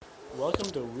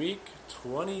welcome to week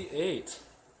 28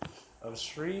 of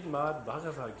Srimad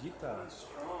Bhagavad Gita.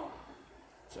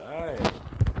 Jai.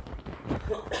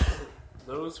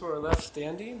 Those who are left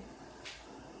standing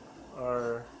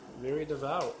are very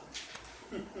devout,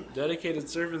 dedicated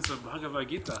servants of Bhagavad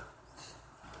Gita.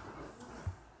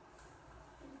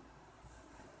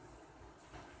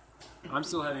 I'm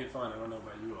still having fun. I don't know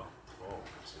about you all. Oh,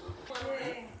 absolutely.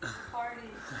 Yay, party.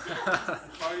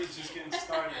 The party's just getting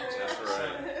started. That's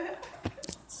right.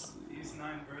 These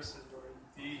 9 verses were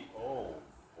deep. Oh,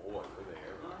 boy, were they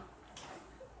ever?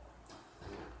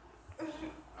 I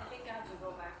think I have to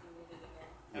go back and read it again.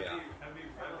 Yeah. Have you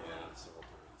read it? Yeah, several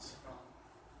times.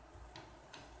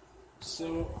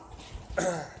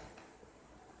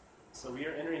 So we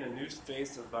are entering a new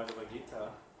phase of Bhagavad Gita.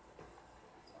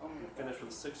 We finished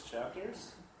with 6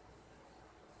 chapters.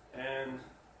 And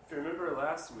if you remember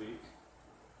last week,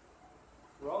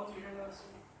 were all of you here last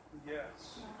week?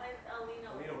 Yes. Alina,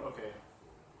 okay.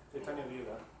 Chaitanya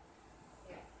Leela.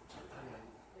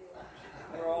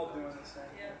 We're all doing the same.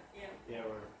 Yeah,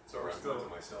 So I still- to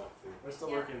myself, too. we're still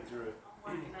Yeah. working through it.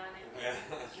 I'm working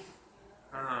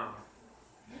on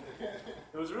it.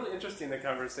 It was really interesting, the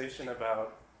conversation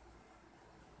about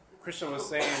Krishna was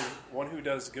saying one who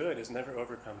does good is never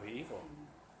overcome the evil.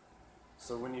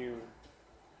 So when you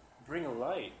bring a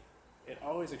light, it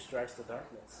always extracts the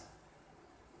darkness.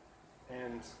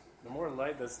 And the more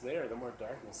light that's there, the more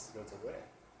darkness goes away.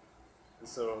 And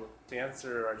so to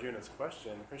answer Arjuna's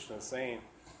question, Krishna is saying,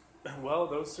 well,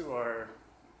 those who are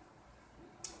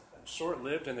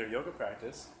short-lived in their yoga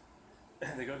practice,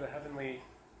 they go to heavenly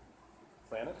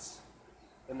planets,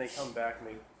 then they come back and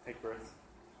they take birth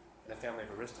in a family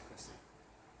of aristocracy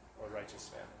or righteous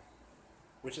family,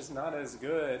 which is not as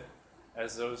good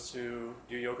as those who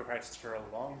do yoga practice for a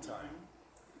long time.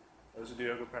 Those who do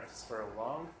yoga practice for a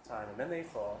long time and then they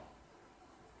fall,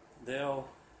 they'll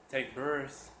take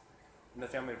birth in the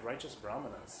family of righteous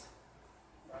brahmanas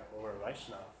or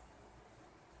Vaishnava.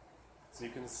 So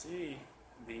you can see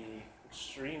the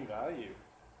extreme value.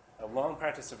 A long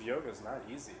practice of yoga is not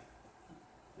easy.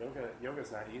 Yoga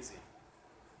is not easy.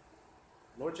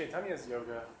 Lord Chaitanya's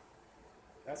yoga,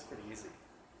 that's pretty easy.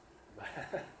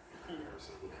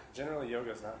 Generally,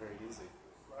 yoga is not very easy.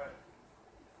 Right.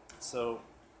 So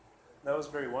that was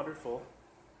very wonderful.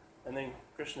 And then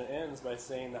Krishna ends by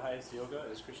saying the highest yoga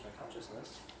is Krishna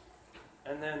consciousness.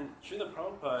 And then Srila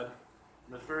Prabhupada,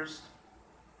 in the first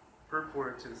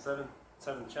purport to the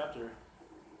seventh chapter,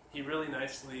 he really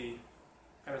nicely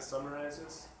kind of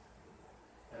summarizes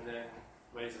and then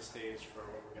lays the stage for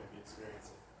what we're going to be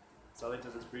experiencing. So I'd like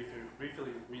to just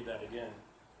briefly read that again.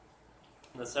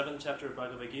 In the 7th chapter of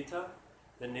Bhagavad Gita,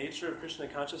 the nature of Krishna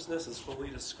consciousness is fully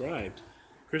described.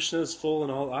 Krishna is full in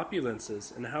all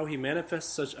opulences, and how he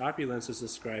manifests such opulence is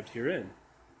described herein.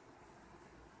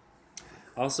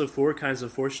 Also, 4 kinds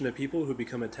of fortunate people who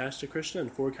become attached to Krishna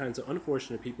and 4 kinds of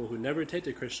unfortunate people who never take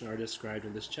to Krishna are described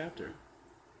in this chapter.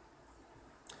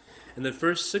 In the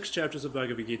first 6 chapters of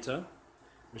Bhagavad Gita,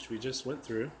 which we just went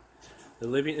through, the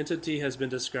living entity has been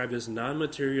described as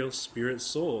non-material spirit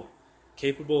soul,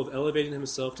 capable of elevating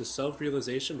himself to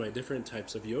self-realization by different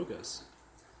types of yogas.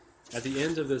 At the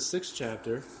end of the 6th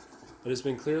chapter, it has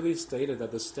been clearly stated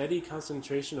that the steady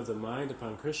concentration of the mind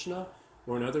upon Krishna,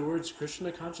 or in other words,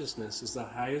 Krishna consciousness, is the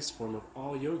highest form of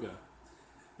all yoga.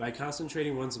 By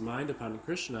concentrating one's mind upon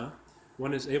Krishna,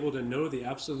 one is able to know the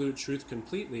absolute truth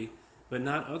completely, but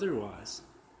not otherwise.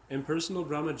 Impersonal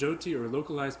Brahma Jyoti or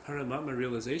localized Paramatma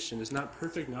realization is not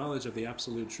perfect knowledge of the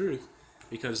absolute truth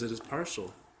because it is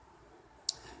partial.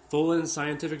 Full in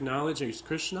scientific knowledge is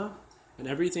Krishna, and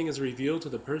everything is revealed to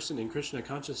the person in Krishna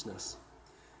consciousness.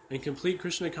 In complete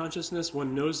Krishna consciousness,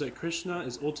 one knows that Krishna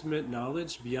is ultimate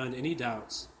knowledge beyond any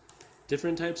doubts.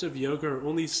 Different types of yoga are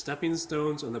only stepping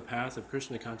stones on the path of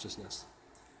Krishna consciousness.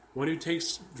 One who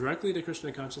takes directly to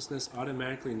Krishna consciousness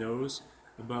automatically knows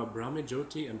about Brahma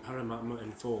Jyoti and Paramatma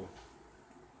in full.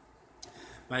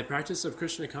 By practice of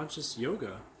Krishna conscious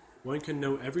yoga, one can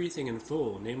know everything in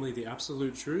full, namely the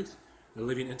absolute truth, the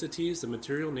living entities, the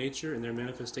material nature, and their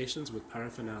manifestations with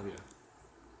paraphernalia.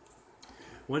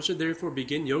 One should therefore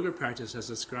begin yoga practice as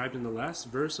described in the last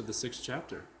verse of the 6th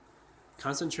chapter.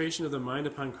 Concentration of the mind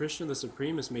upon Krishna the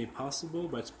Supreme is made possible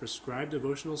by prescribed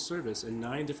devotional service in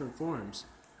 9 different forms,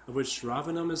 of which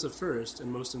Shravanam is the first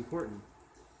and most important,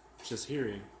 which is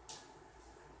hearing.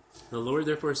 The Lord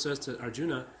therefore says to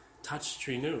Arjuna, Touch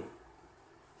Trinu,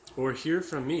 or hear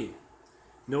from me.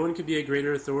 No one could be a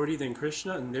greater authority than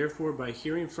Krishna, and therefore by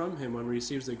hearing from him one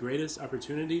receives the greatest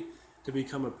opportunity to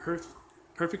become a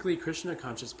perfectly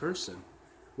Krishna-conscious person.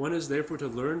 One is therefore to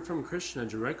learn from Krishna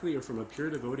directly or from a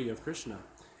pure devotee of Krishna,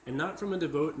 and not from a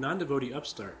non-devotee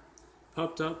upstart,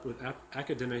 puffed up with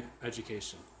academic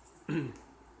education.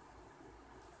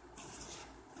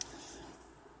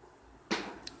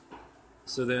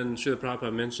 So then Srila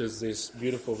Prabhupada mentions these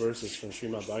beautiful verses from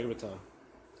Srimad Bhagavatam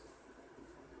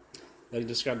that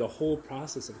describe the whole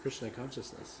process of Krishna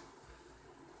consciousness,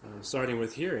 starting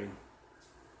with hearing,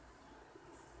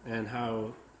 and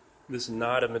how this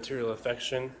knot of material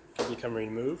affection can become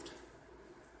removed.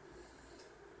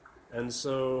 And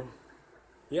so,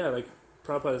 yeah, like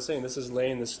Prabhupada is saying, this is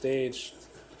laying the stage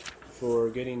for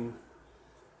getting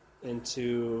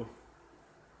into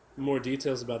more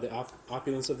details about the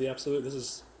opulence of the Absolute. This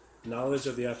is knowledge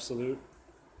of the Absolute.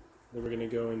 Then we're going to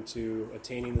go into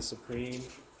attaining the Supreme,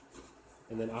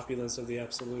 and then opulence of the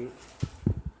Absolute,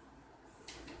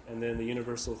 and then the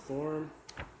universal form,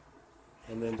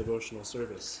 and then devotional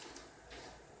service.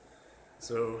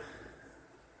 So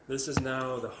this is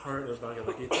now the heart of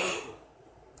Bhagavad Gita,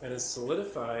 and it's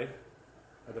solidified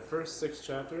by the first 6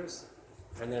 chapters,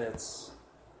 and then it's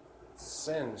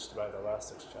singed by the last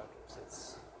 6 chapters.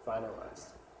 It's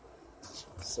finalized.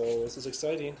 So this is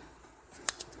exciting.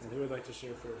 And who would like to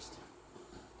share first?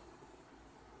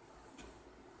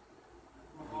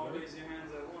 All raise your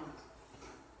hands at once.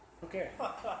 Okay.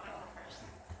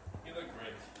 You look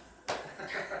great.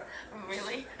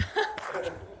 Really?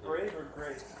 Brave or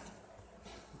great?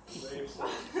 Brave,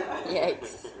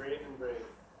 Yikes. brave and brave.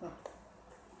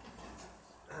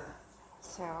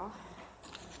 So,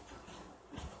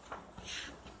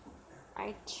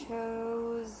 I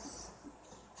chose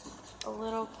a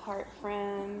little part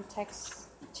from text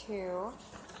 2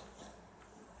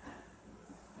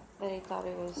 that I thought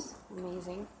it was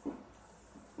amazing.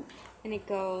 And it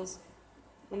goes,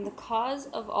 when the cause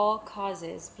of all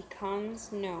causes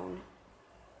becomes known,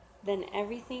 then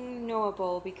everything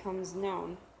knowable becomes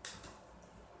known,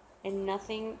 and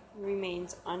nothing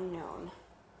remains unknown.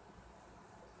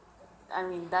 I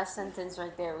mean, that sentence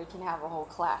right there, we can have a whole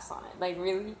class on it. Like,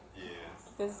 really? Yeah.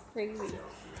 That's crazy.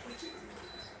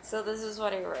 So this is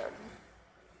what I wrote.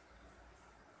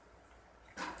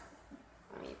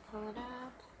 Let me pull it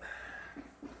up.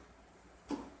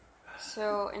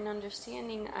 So in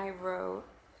understanding, I wrote,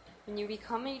 when you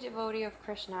become a devotee of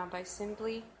Krishna by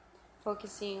simply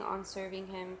focusing on serving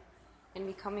him and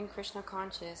becoming Krishna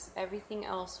conscious, everything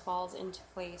else falls into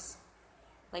place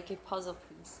like a puzzle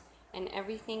piece, and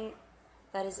everything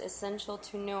that is essential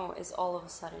to know is all of a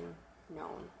sudden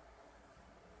known.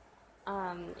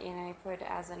 And I put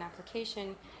as an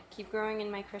application, keep growing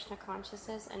in my Krishna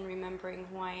consciousness and remembering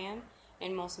who I am,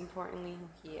 and most importantly, who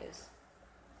he is.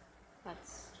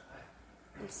 That's,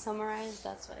 and summarized,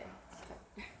 that's what I put.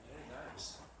 Very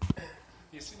nice.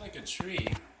 You see like a tree,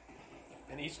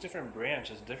 and each different branch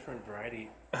has different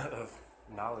variety of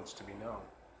knowledge to be known.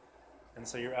 And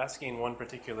so you're asking one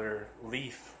particular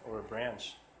leaf or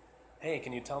branch, hey,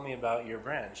 can you tell me about your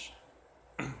branch?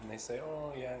 And they say,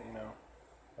 oh, yeah,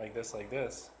 like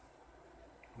this.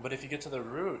 But if you get to the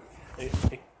root, it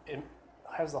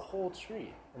has the whole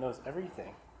tree. It knows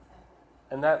everything.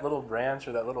 And that little branch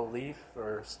or that little leaf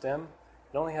or stem,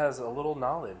 it only has a little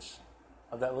knowledge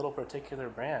of that little particular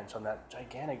branch on that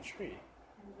gigantic tree.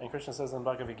 And Krishna says in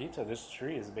Bhagavad Gita, this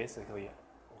tree is basically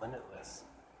limitless.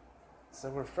 So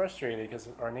we're frustrated because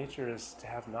our nature is to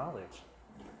have knowledge,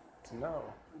 to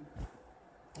know.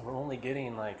 And we're only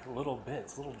getting like little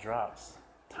bits, little drops,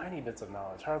 tiny bits of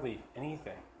knowledge, hardly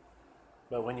anything.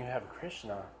 But when you have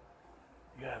Krishna,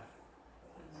 you have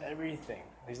everything.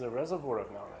 He's the reservoir of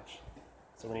knowledge.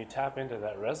 So when you tap into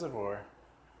that reservoir,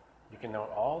 you can know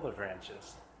all the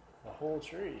branches, the whole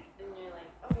tree. And you're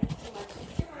like, okay,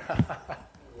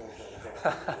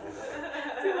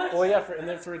 too much. Well, yeah, and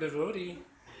then for a devotee,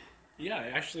 yeah,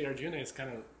 actually Arjuna is kind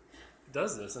of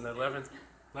does this in the 11th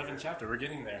chapter. We're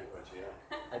getting there.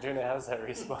 Arjuna has that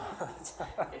response.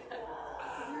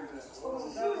 Hold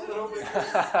on.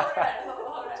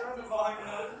 Turn the volume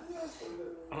up.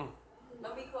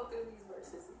 Let me go through these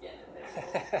verses again.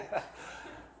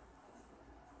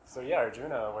 So yeah,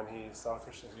 Arjuna, when he saw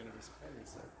Krishna's universal form, he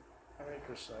said, Hare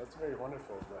Krishna, it's very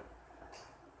wonderful, but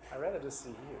I'd rather just see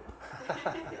you.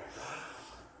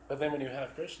 But then when you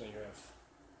have Krishna, you have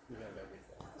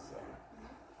everything. So.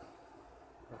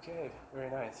 Okay, very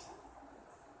nice.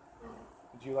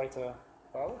 Would you like to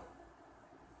follow?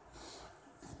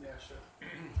 Yeah, sure.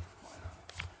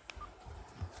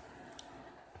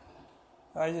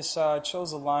 I just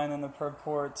chose a line in the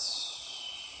purport,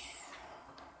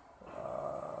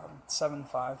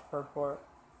 7.5 purport.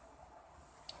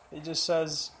 It just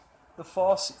says, the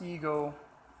false ego,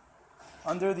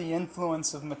 under the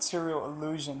influence of material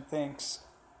illusion, thinks,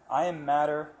 I am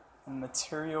matter and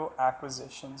material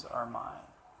acquisitions are mine.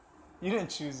 You didn't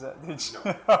choose that, did you?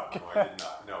 No, Okay. no, I did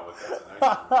not. No, but that's a nice one.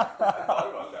 I thought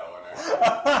about that one actually.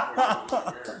 It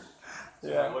was weird. So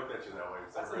Yeah. I looked at you that way.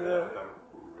 So I read it. I thought,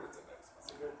 ooh, that's a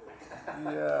nice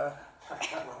one. Yeah.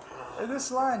 And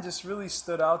this line just really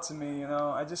stood out to me,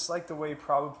 I just like the way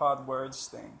Prabhupada words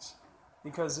things.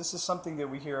 Because this is something that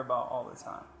we hear about all the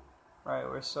time. Right?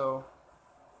 We're so,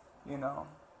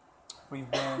 we've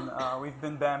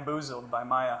been bamboozled by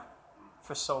Maya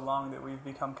for so long that we've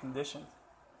become conditioned.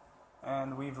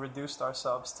 And we've reduced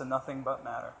ourselves to nothing but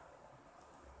matter.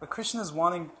 But Krishna is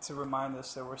wanting to remind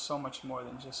us that we're so much more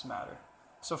than just matter.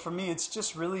 So for me, it's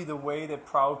just really the way that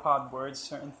Prabhupada words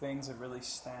certain things that really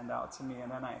stand out to me.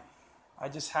 And then I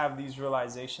just have these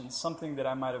realizations, something that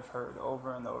I might have heard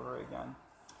over and over again.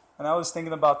 And I was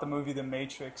thinking about the movie The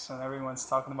Matrix, and everyone's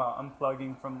talking about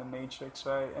unplugging from the Matrix,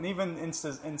 right? And even in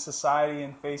society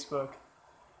and Facebook,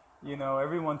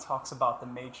 everyone talks about the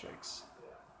Matrix.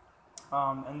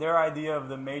 And their idea of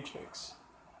the Matrix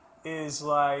is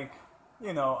like,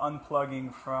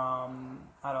 unplugging from,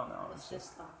 I don't know. The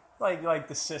system. Like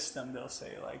the system, they'll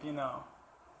say,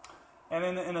 And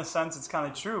in a sense, it's kind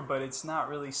of true, but it's not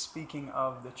really speaking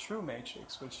of the true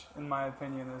Matrix, which, in my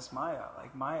opinion, is Maya.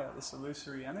 Like Maya, this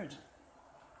illusory energy.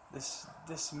 This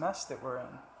mess that we're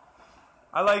in.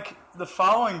 I like the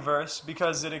following verse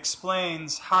because it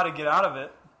explains how to get out of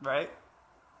it, right?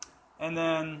 And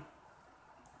then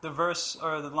the verse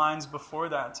or the lines before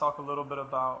that talk a little bit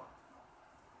about,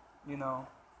 I'll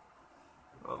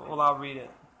read it.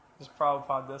 Because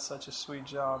Prabhupada does such a sweet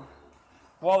job.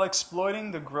 While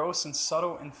exploiting the gross and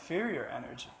subtle inferior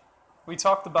energy. We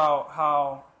talked about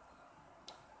how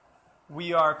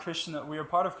we are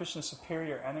part of Krishna's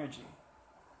superior energy.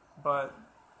 But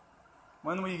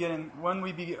when we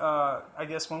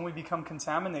become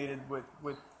contaminated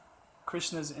with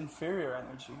Krishna's inferior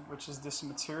energy, which is this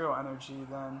material energy,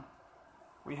 then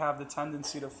we have the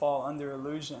tendency to fall under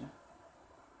illusion.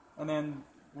 And then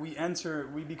we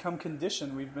become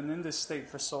conditioned. We've been in this state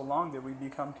for so long that we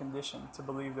become conditioned to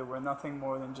believe that we're nothing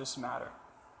more than just matter.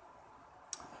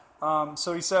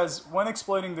 So he says, when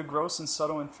exploiting the gross and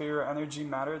subtle inferior energy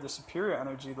matter, the superior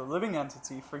energy, the living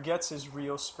entity, forgets his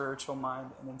real spiritual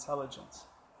mind and intelligence.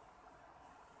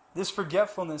 This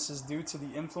forgetfulness is due to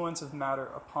the influence of matter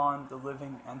upon the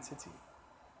living entity.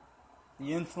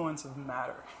 The influence of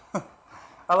matter.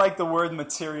 I like the word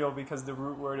material because the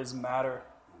root word is matter.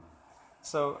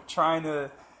 So trying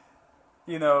to,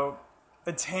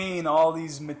 attain all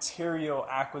these material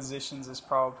acquisitions, as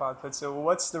Prabhupada puts it. Well,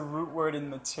 what's the root word in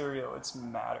material? It's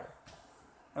matter.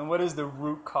 And what is the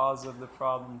root cause of the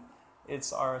problem?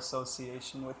 It's our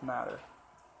association with matter.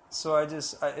 So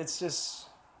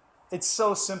it's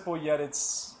so simple, yet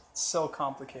it's so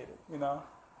complicated,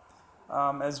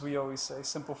 as we always say,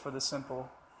 simple for the simple.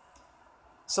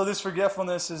 So this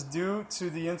forgetfulness is due to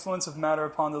the influence of matter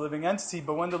upon the living entity,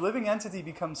 but when the living entity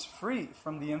becomes free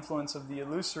from the influence of the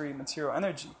illusory material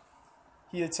energy,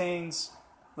 he attains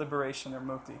liberation or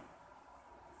mukti.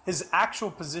 His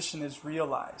actual position is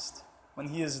realized when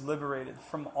he is liberated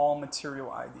from all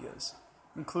material ideas,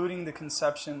 including the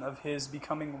conception of his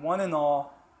becoming one and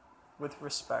all with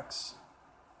respects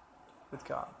with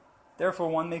God. Therefore,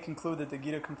 one may conclude that the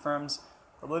Gita confirms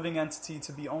the living entity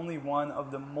to be only one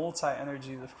of the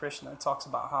multi-energies of Krishna. It talks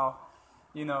about how,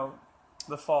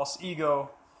 the false ego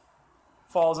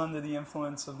falls under the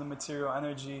influence of the material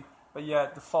energy, but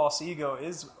yet the false ego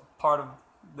is part of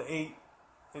the 8,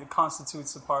 it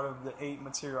constitutes a part of the 8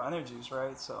 material energies,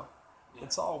 right? So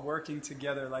it's all working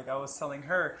together. Like I was telling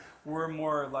her, we're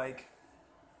more like,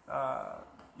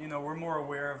 we're more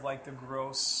aware of like the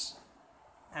gross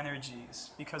energies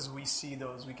because we see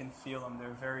those, we can feel them, they're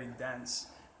very dense.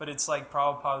 But it's like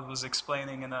Prabhupada was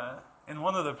explaining in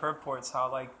one of the purports how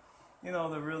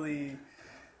the really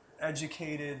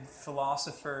educated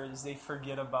philosophers, they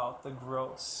forget about the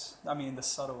gross, the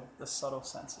subtle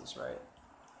senses, right?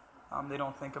 They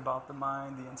don't think about the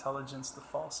mind, the intelligence, the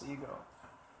false ego.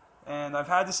 And I've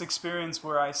had this experience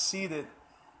where I see that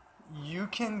you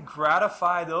can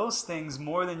gratify those things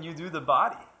more than you do the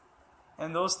body.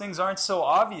 And those things aren't so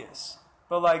obvious.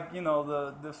 But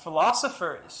the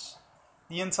philosophers,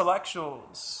 the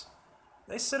intellectuals,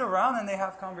 they sit around and they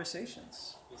have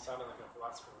conversations. You sounded like a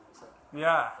philosopher when you said that.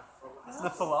 Yeah. The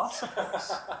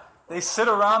philosophers. They sit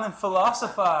around and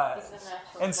philosophize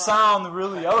and sound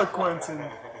really eloquent and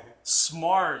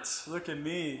smart. Look at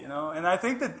me, And I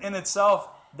think that in itself,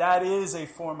 that is a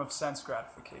form of sense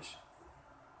gratification.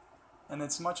 And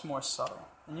it's much more subtle.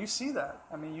 And you see that.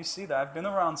 You see that. I've been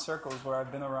around circles where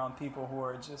I've been around people who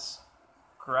are just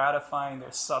gratifying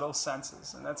their subtle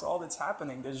senses. And that's all that's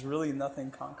happening. There's really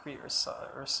nothing concrete or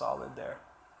solid there.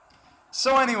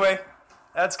 So anyway,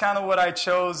 that's kind of what I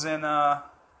chose, and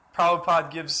Prabhupada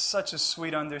gives such a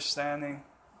sweet understanding.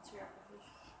 What's your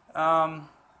application?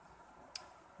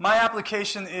 My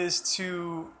application is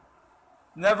to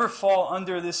never fall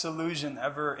under this illusion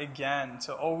ever again,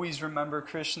 to always remember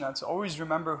Krishna, to always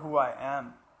remember who I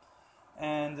am.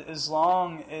 And as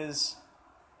long as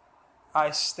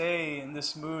I stay in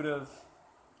this mood of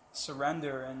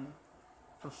surrender and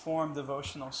perform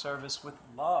devotional service with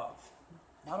love,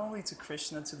 not only to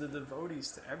Krishna, to the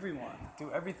devotees, to everyone,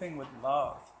 do everything with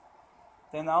love,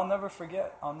 then I'll never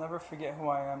forget. I'll never forget who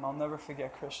I am. I'll never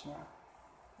forget Krishna.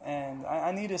 And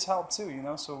I need his help too,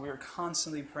 so we're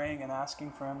constantly praying and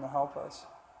asking for him to help us.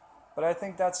 But I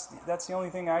think that's the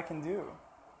only thing I can do.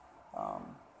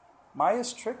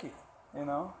 Maya's tricky,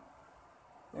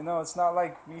 it's not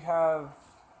like we have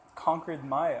conquered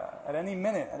Maya. At any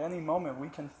minute, at any moment, we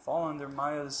can fall under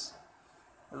Maya's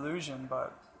illusion.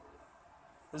 But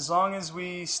as long as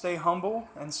we stay humble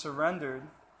and surrendered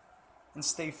and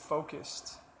stay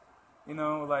focused,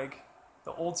 like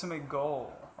the ultimate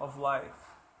goal of life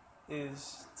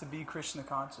is to be Krishna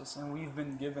conscious, and we've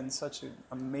been given such an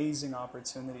amazing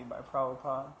opportunity by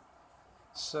Prabhupada.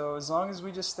 So as long as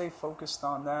we just stay focused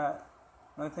on that,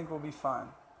 I think we'll be fine,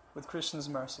 with Krishna's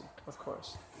mercy, of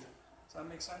course. Does that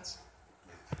make sense?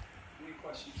 Any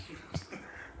questions?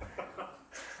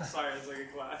 Sorry, it's like a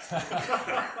class.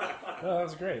 No, that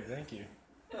was great. Thank you.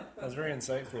 That was very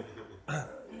insightful.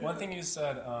 One thing you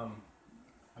said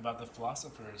about the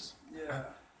philosophers. Yeah.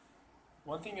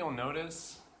 One thing you'll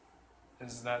notice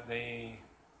is that they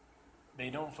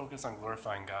don't focus on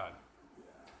glorifying God.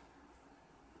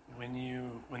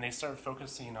 When they start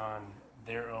focusing on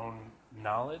their own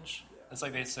knowledge, it's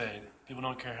like they say, people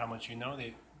don't care how much you know,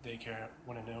 they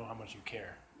want to know how much you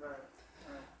care.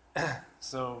 Right.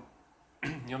 So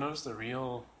you'll notice the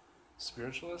real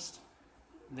spiritualist,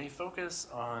 they focus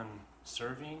on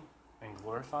serving and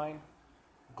glorifying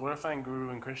Guru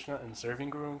and Krishna and serving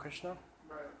Guru and Krishna.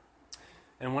 Right.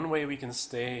 And one way we can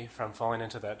stay from falling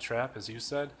into that trap, as you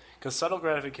said, because subtle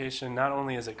gratification, not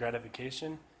only is it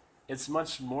gratification, it's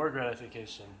much more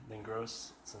gratification than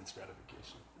gross sense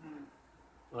gratification.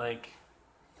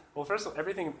 First of all,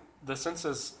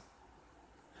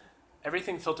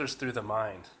 everything filters through the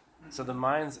mind. So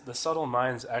the subtle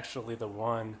mind's actually the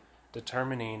one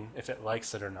determining if it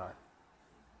likes it or not.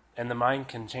 And the mind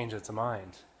can change its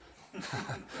mind,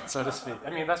 so to speak. I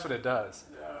mean, that's what it does.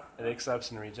 Yeah. It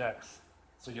accepts and rejects.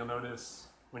 So you'll notice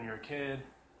when you're a kid,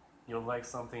 you'll like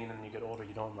something, and when you get older,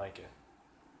 you don't like it.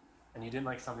 And you didn't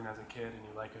like something as a kid, and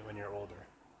you like it when you're older.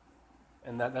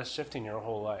 And that's shifting your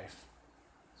whole life.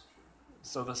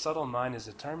 So the subtle mind is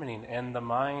determining, and the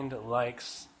mind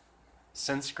likes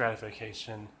sense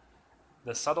gratification,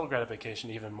 the subtle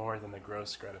gratification, even more than the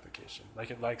gross gratification.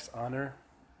 Like it likes honor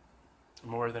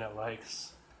more than it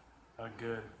likes a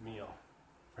good meal,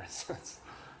 for instance.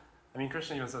 I mean,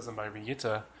 Krishna even says in Bhagavad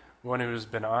Gita, one who's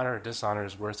been honored or dishonored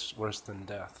is worse than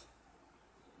death.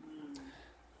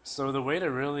 So the way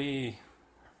to really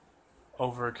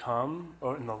overcome,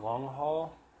 or in the long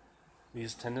haul,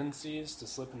 these tendencies to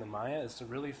slip into Maya is to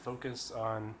really focus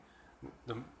on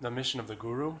the mission of the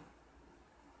Guru,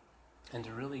 and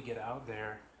to really get out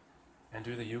there and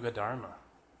do the Yuga Dharma.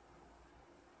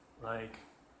 Like,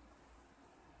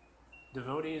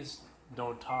 devotees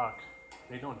don't talk,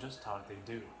 they don't just talk, they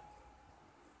do.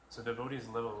 So devotees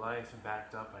live a life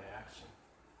backed up by action.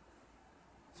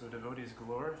 So devotees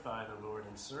glorify the Lord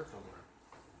and serve the Lord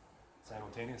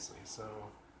simultaneously. So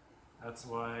that's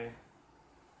why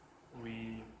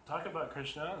we talk about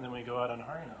Krishna and then we go out on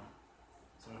Harinam.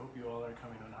 So I hope you all are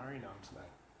coming on Harinam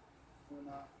tonight. We're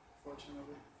not,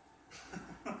 fortunately.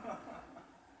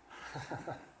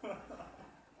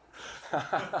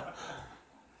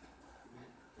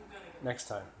 Next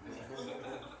time.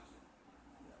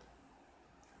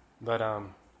 But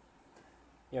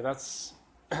yeah, that's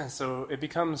so it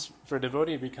becomes, for a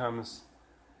devotee, it becomes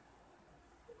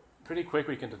pretty quick.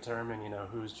 We can determine,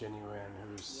 who's genuine,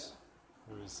 who's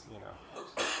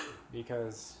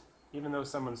because even though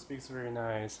someone speaks very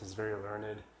nice, is very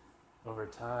learned, over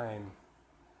time,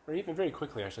 or even very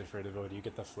quickly actually, for a devotee, you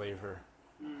get the flavor.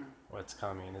 What's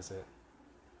coming? It's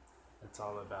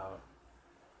all about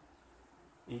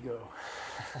ego.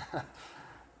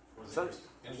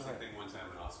 Interesting thing, one time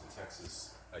in Austin,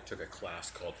 Texas, I took a class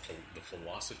called The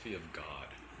Philosophy of God.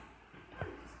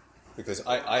 Because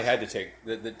I had to take,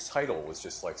 the title was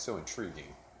just like so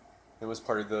intriguing. It was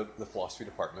part of the philosophy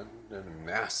department, and a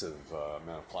massive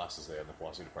amount of classes they had in the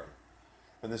philosophy department.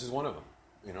 And this is one of them.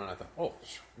 And I thought, I'm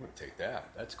going to take that.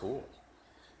 That's cool.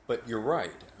 But you're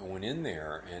right. I went in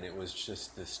there, and it was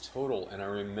just this total. And I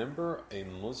remember a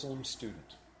Muslim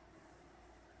student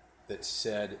that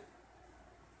said,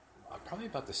 probably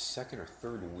about the second or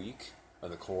third week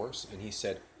of the course, and he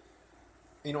said,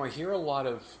 I hear a lot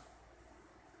of,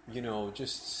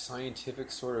 just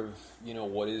scientific sort of,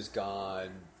 what is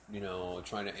God,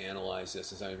 trying to analyze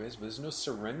this, but there's no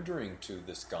surrendering to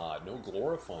this God, no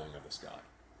glorifying of this God.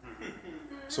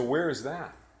 So where is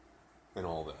that in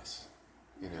all this,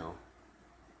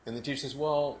 And the teacher says,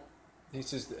 well, he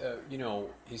says,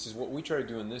 what we try to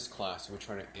do in this class, we're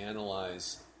trying to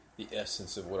analyze the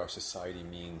essence of what our society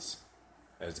means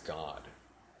as God.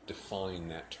 Define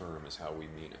that term as how we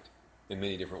mean it. In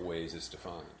many different ways it's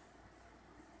defined.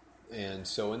 And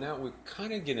so in that we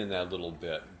kind of get in that a little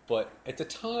bit. But at the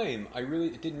time,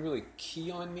 it didn't really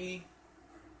key on me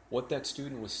what that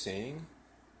student was saying,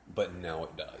 but now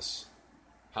it does.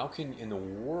 How can, in the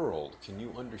world, can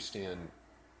you understand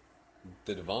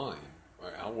the divine,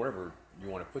 or whatever you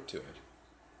want to put to it,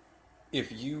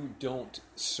 if you don't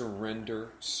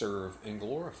surrender, serve, and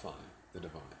glorify the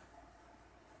divine?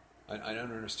 I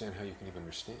don't understand how you can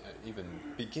even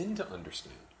begin to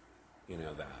understand,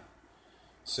 that.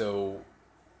 So,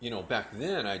 back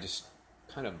then I just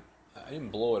I didn't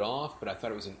blow it off, but I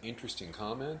thought it was an interesting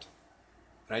comment,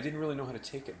 and I didn't really know how to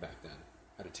take it back then,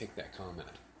 how to take that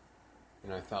comment.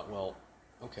 And I thought, well,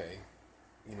 okay,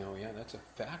 yeah, that's a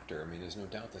factor. I mean, there's no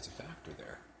doubt that's a factor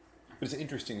there. But it's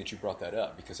interesting that you brought that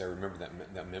up, because I remember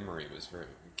that memory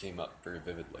came up very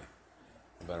vividly.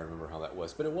 But I remember how that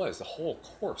was. But it was. The whole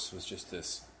course was just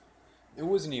this. It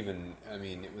wasn't even,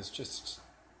 it was just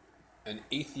an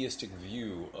atheistic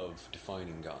view of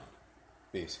defining God,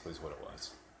 basically, is what it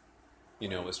was.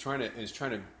 It was trying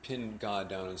to pin God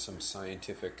down on some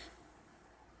scientific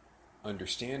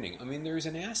understanding. There's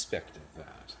an aspect of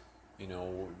that.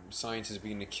 Science is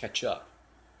beginning to catch up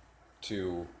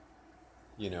to,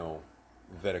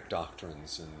 Vedic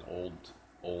doctrines and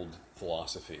old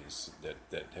philosophies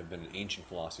that have been ancient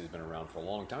philosophies, have been around for a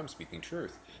long time, speaking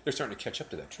truth. They're starting to catch up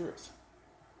to that truth.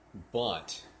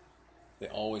 But they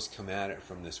always come at it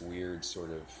from this weird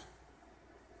sort of,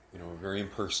 very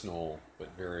impersonal, but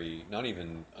very, not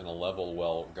even on a level,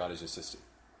 well, God is just this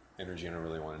energy, I don't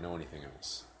really want to know anything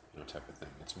else, type of thing.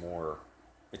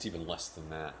 It's even less than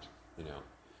that, But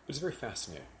it's very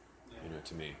fascinating,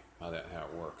 to me, how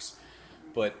it works.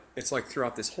 But it's like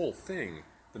throughout this whole thing,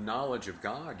 the knowledge of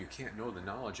God, you can't know the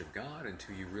knowledge of God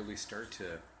until you really start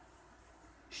to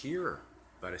hear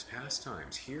about His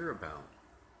pastimes, hear about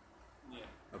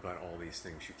all these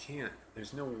things. You can't,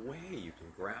 there's no way you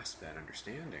can grasp that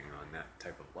understanding on that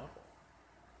type of level.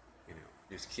 You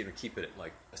just keep it at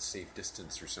like a safe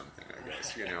distance or something, I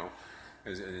guess,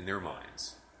 as in their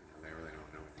minds. They really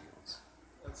don't know anything else.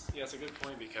 That's a good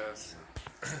point, because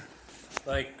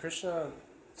like Krishna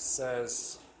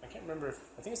says, I can't remember,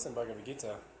 I think it's in Bhagavad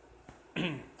Gita,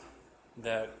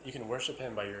 that you can worship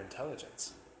Him by your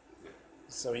intelligence.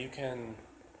 So you can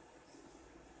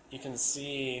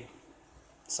see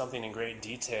something in great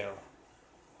detail,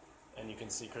 and you can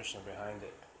see Krishna behind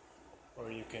it.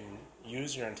 Or you can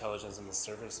use your intelligence in the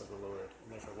service of the Lord,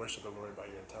 and therefore worship the Lord by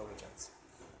your intelligence.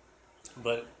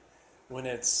 But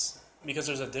because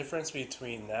there's a difference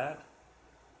between that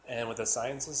and what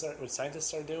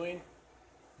scientists are doing,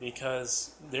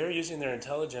 because they're using their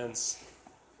intelligence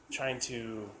trying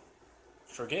to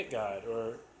forget God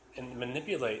and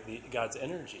manipulate God's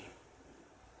energy.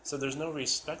 So there's no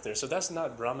respect there. So that's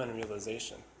not Brahman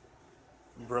realization.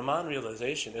 Brahman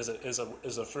realization is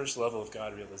a first level of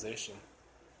God realization.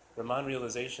 Brahman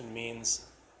realization means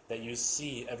that you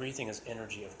see everything as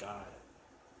energy of God,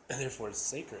 and therefore it's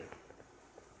sacred.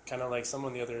 Kind of like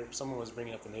someone was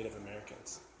bringing up the Native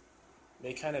Americans.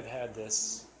 They kind of had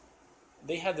this.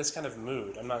 They had this kind of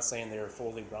mood. I'm not saying they were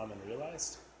fully Brahman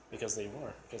realized, because they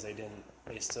weren't, because they didn't.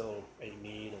 They still ate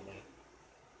meat,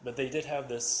 but they did have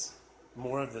this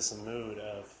more of this mood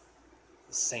of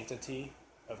sanctity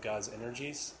of God's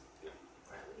energies.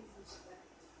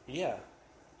 Yeah.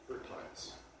 Third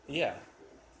class. Yeah.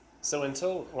 So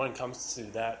until one comes to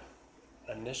that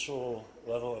initial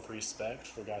level of respect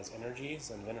for God's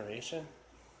energies and veneration,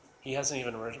 he hasn't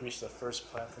even reached the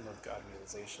first platform of God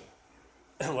realization.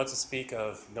 What to speak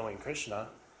of knowing Krishna,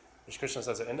 which Krishna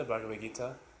says at the end of Bhagavad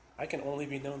Gita, I can only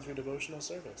be known through devotional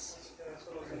service.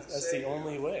 That's the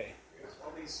only way.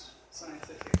 All these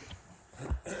scientific...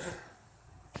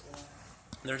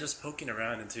 They're just poking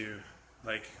around into,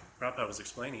 like Prabhupada was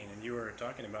explaining, and you were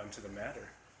talking about, into the matter.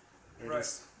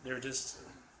 They're just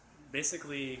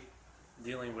basically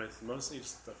dealing with mostly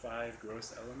just the 5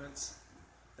 gross elements,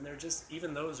 and they're just,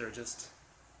 even those are just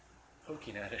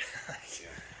poking at it.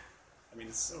 I mean,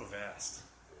 it's so vast.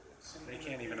 They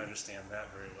can't even understand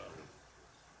that very well.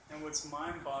 And what's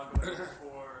mind-boggling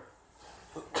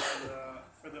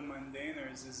for the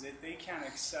mundaners is that they can't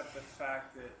accept the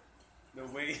fact that the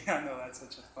way, I know that's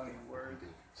such a funny word,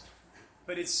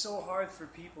 but it's so hard for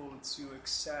people to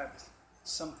accept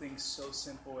something so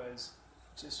simple as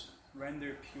just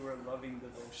render pure, loving,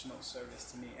 devotional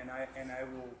service to me, and I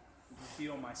will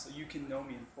reveal myself. You can know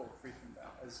me in full, free from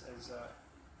doubt, as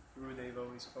Guru Dev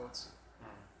always quotes.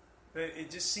 But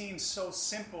it just seems so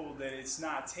simple that it's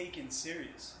not taken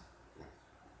serious.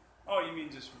 Oh, you mean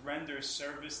just render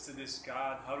service to this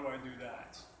God? How do I do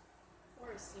that?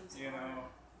 Or it seems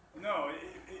hard. No,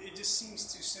 it just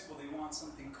seems too simple. They want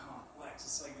something complex.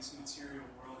 It's like this material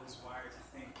world is wired to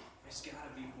think there's got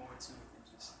to be more to it than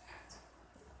just that.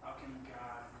 How can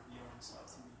God reveal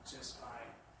himself to me just by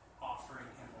offering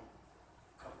him a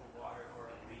cup of water or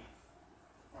a leaf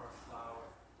or a flower?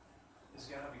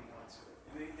 There's got to be more to it.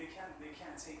 And they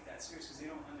can't take that serious because they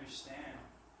don't understand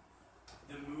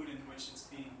the mood in which it's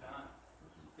being done.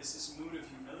 It's this mood of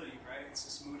humility, right? It's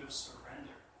this mood of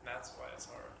surrender. That's why it's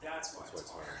hard. That's why it's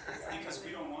hard. Because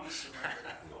we don't want to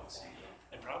surrender.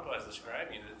 And Prabhupada is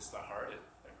describing it as the hardest.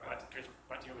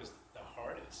 Bhakti Yoga is the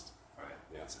hardest. Right.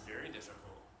 Yeah. It's very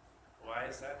difficult. Why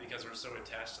is that? Because we're so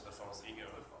attached to the false ego.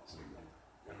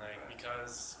 And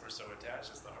because we're so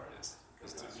attached, it's the hardest.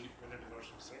 Because to render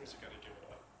devotional service, you got to give it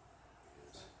up.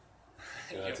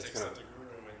 You have to accept the guru.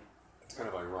 It's kind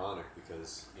of ironic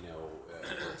because,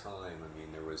 at the time, I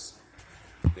mean, there was,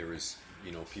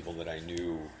 people that I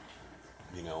knew,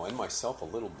 and myself a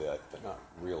little bit, but not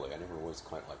really. I never was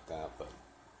quite like that. But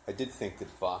I did think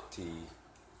that bhakti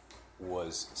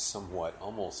was somewhat,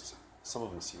 some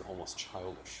of them seem almost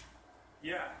childish.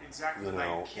 Yeah, exactly.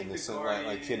 In the sense,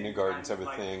 like kindergarten type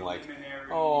of thing,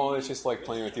 it's just like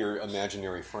playing with your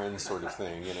imaginary friends sort of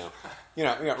thing,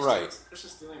 Yeah, right. It's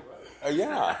just doing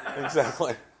yeah,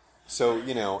 exactly. So,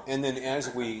 and then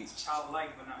as we...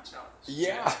 Childlike, but not childish.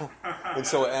 Yeah. And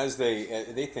so as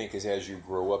they think as you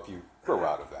grow up, you grow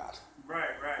out of that. Right.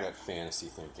 That fantasy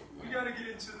thinking. We got to get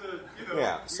into the,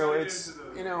 Yeah, so it's,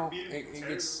 it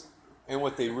gets... And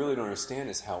what they really don't understand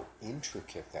is how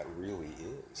intricate that really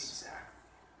is. Exactly.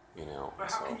 But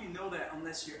how can you know that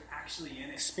unless you're actually in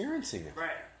it? Experiencing it.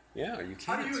 Right. Yeah, you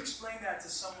can't. How do you explain that to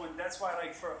someone? That's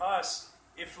why, for us,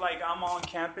 if, I'm on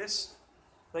campus...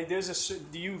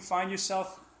 do you find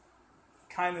yourself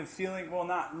kind of feeling,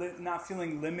 not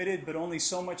feeling limited, but only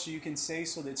so much you can say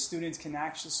so that students can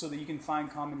so that you can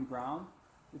find common ground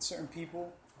with certain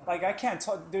people? I can't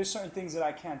there's certain things that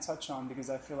I can't touch on because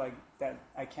I feel like that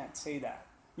I can't say that,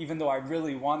 even though I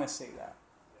really want to say that.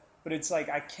 But it's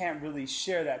I can't really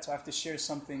share that, so I have to share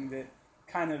something that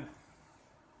kind of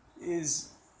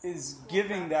is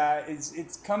giving that,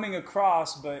 it's coming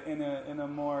across, but in a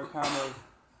more kind of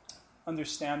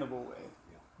understandable way,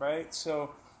 right?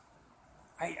 So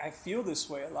I feel this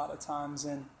way a lot of times,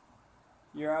 and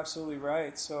you're absolutely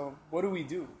right. So what do we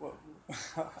do?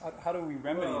 How do we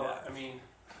remedy that? I mean,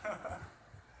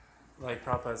 like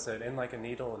Prabhupada said, in like a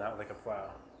needle and out like a plow.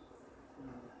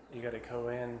 You got to go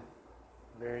in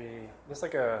just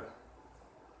like a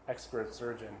expert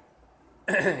surgeon.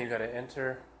 You got to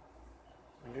enter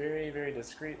very, very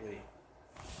discreetly.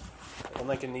 In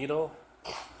like a needle,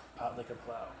 out like a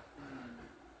plow.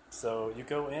 So you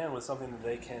go in with something that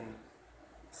they can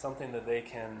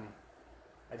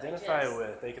identify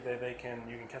with. You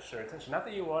can catch their attention. Not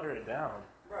that you water it down.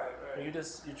 Right.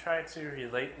 You try to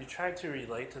relate. You try to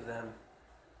relate to them.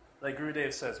 Like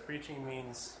Gurudev says, preaching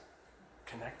means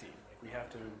connecting. We have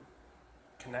to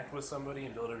connect with somebody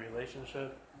and build a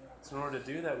relationship. So in order to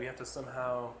do that, we have to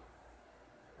somehow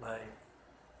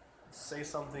say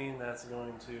something that's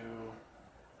going to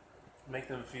make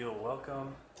them feel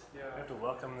welcome. Yeah. We have to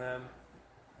welcome them.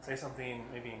 Say something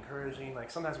maybe encouraging.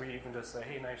 Sometimes we even just say,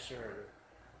 "Hey, nice shirt."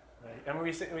 And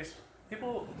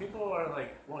people are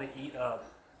want to eat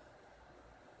up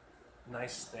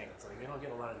nice things. They don't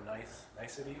get a lot of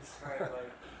niceties.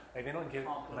 Right. They don't get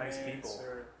nice people.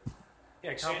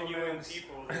 Yeah, genuine compliments.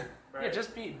 people. Right. Yeah,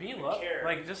 just be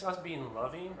loving. Just us being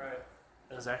loving. Right.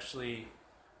 Is actually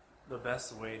the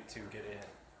best way to get in.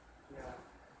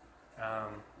 Yeah.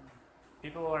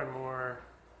 People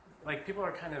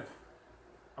are kind of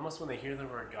almost when they hear the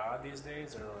word God these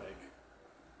days, they're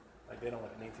like they don't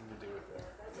want anything to do with it.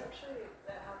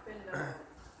 That happened at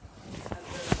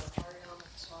the Ariana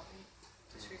Swami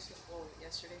just recently,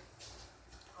 yesterday.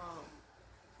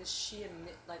 Because she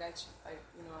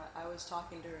I was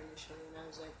talking to her initially, and I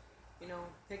was like,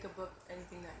 pick a book,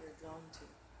 anything that you're drawn to.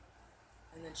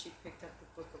 And then she picked up the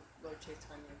book of Lord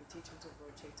Chaitanya, the teachings of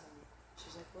Lord Chaitanya.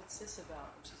 she's like, what's this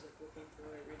about? And she's like looking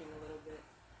through it, reading a little bit.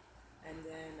 And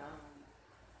then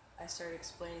I started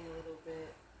explaining a little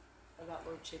bit about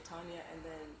Lord Chaitanya, and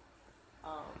then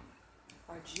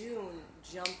Arjun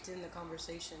jumped in the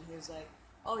conversation. He was like,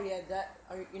 oh yeah,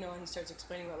 and he starts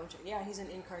explaining about Lord Chaitanya. Yeah, he's an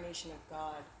incarnation of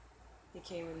God. He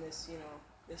came in this,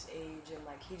 this age, and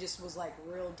like he just was like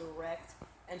real direct.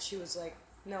 And she was like,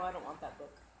 no, I don't want that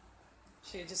book.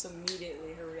 She just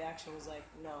immediately, her reaction was like,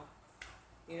 no,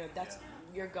 that's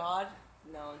your God.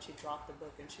 No, and she dropped the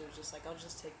book, and she was just like, I'll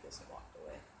just take this, and walked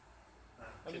away.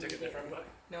 She took a different book?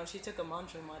 No, she took a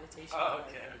mantra meditation. Oh,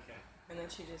 okay. And then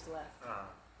she just left. Oh.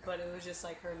 But it was just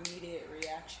like her immediate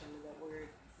reaction to that word.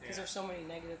 Because there's so many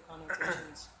negative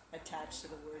connotations attached to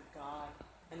the word God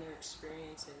and their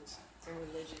experiences and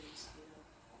religions.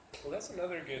 Well, that's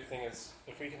another good thing is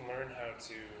if we can learn how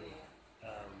to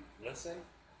listen.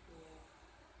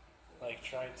 Like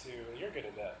try to. You're good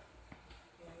at that.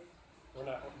 We're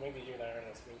not. Maybe you and I aren't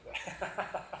as good at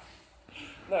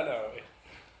that.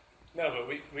 No, but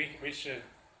we should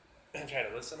try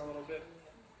to listen a little bit.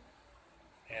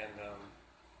 And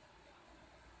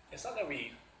it's not that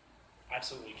we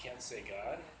absolutely can't say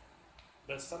God,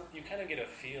 but you kind of get a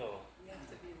feel. You have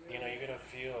to be You get a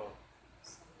feel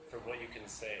for what you can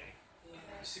say. You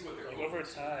see what they're Like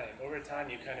over time,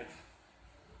 you kind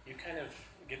of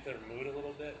get their mood a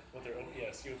little bit. What they're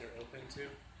see what they're open to,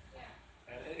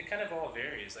 and it kind of all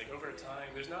varies. Like over time,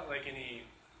 there's not like any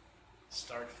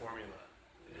stark formula.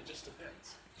 It just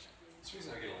depends. That's the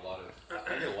reason I get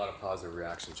a lot of positive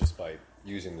reactions just by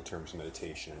using the terms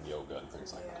meditation and yoga and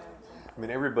things like that. I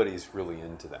mean, everybody's really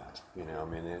into that,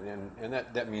 and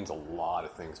that means a lot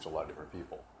of things to a lot of different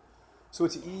people. So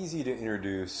it's easy to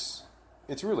introduce.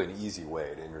 It's really an easy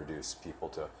way to introduce people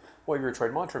to. Well, have you ever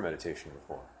tried mantra meditation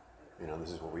before? This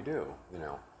is what we do.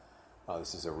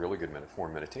 This is a really good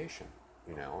form of meditation.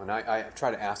 And I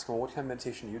try to ask them, well, what kind of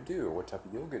meditation do you do? Or what type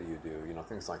of yoga do you do?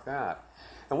 Things like that.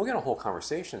 And we'll get on whole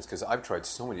conversations because I've tried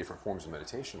so many different forms of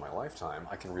meditation in my lifetime.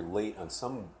 I can relate on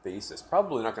some basis.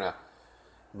 Probably not going to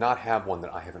not have one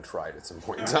that I haven't tried at some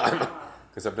point in time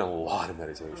because I've done a lot of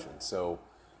meditation. So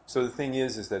the thing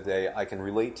is that I can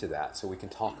relate to that, so we can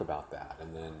talk about that.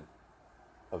 And then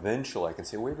eventually I can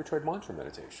say, well, have you ever tried mantra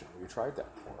meditation? Have you tried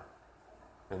that before?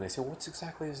 And they say, well, what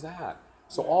exactly is that?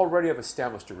 So already I've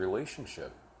established a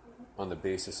relationship on the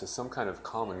basis of some kind of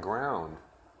common ground,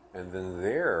 and then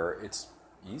there it's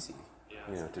easy,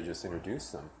 to just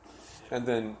introduce them. And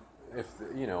then if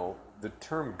the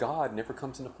term God never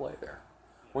comes into play there.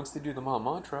 Once they do the Maha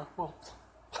Mantra, well,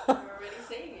 You're already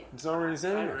saying it. It's already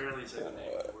saying I it. rarely say the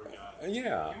name of the word God.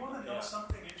 Yeah. You want to know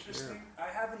something interesting? I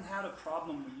haven't had a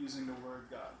problem with using the word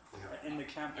God in the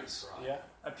campus. Yeah.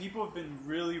 People have been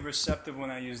really receptive when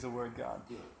I use the word God.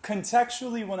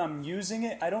 Contextually, when I'm using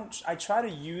it, I try to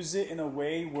use it in a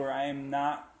way where I am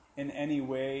not in any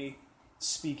way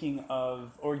speaking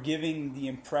of or giving the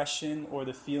impression or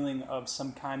the feeling of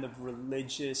some kind of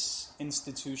religious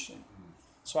institution.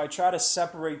 So I try to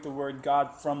separate the word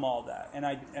God from all that, and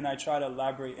I try to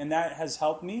elaborate, and that has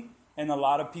helped me. And a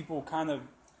lot of people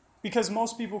because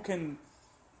most people can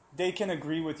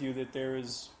agree with you that there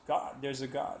is God, there's a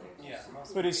God. Yeah.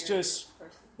 But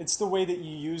it's the way that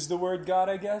you use the word God,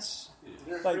 I guess.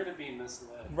 They're afraid of being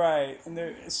misled. Right, and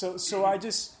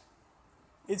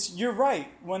you're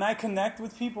right. When I connect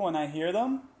with people and I hear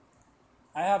them,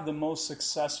 I have the most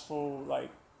successful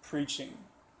preaching.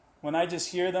 When I just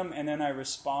hear them and then I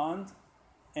respond,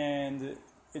 and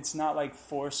it's not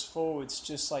forceful. It's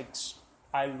just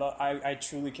I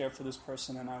truly care for this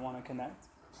person and I want to connect.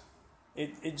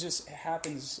 It just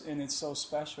happens, and it's so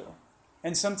special.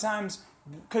 And sometimes,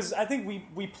 because I think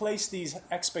we place these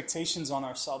expectations on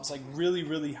ourselves, really,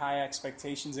 really high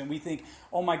expectations, and we think,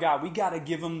 oh my God, we got to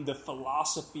give them the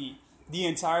philosophy, the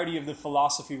entirety of the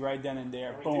philosophy right then and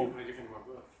there. Boom.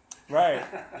 Right.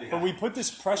 But we put this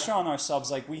pressure on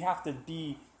ourselves, we have to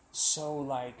be so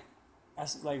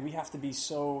we have to be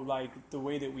so the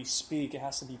way that we speak, it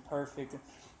has to be perfect.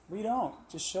 We don't.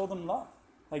 Just show them love.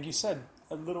 Like you said,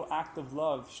 a little act of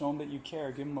love. Show them that you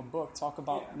care. Give them a book. Talk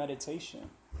about meditation.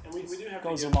 And we do have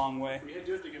goes to a long way. We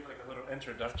do have to give a little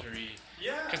introductory,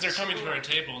 because they're coming to our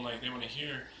table and they want to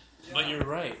hear. Yeah. But you're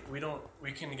right.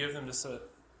 We can give them just a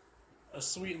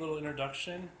sweet little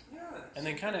introduction, and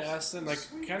then kind of ask them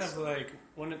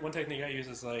one technique I use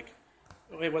is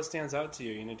wait, what stands out to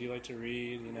you? Do you like to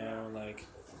read?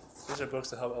 These are books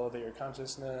to help elevate your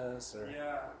consciousness, or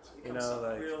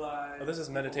oh, this is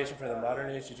meditation for the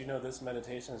modern age. Did you know this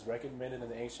meditation is recommended in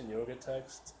the ancient yoga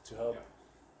text to help,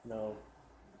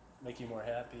 make you more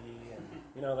happy,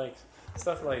 and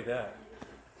stuff like that.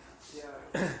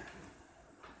 Yeah.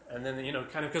 And then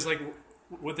kind of because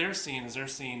what they're seeing is they're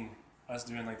seeing us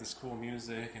doing like this cool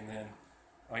music and then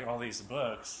like all these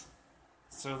books.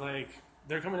 So like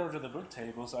they're coming over to the book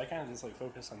table, so I kind of just like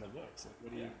focus on the books. Like,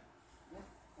 what do you?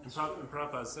 And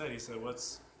Prabhupada said, he said,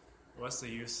 "What's the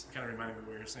use?" Kind of reminded me of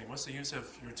what you're saying. What's the use of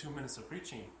your 2 minutes of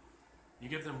preaching? You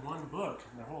give them one book,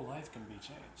 and their whole life can be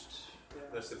changed.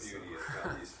 That's the beauty of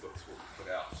how these books were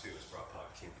put out too. Is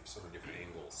Prabhupada came from so many different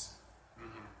angles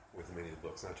with many of the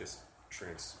books, not just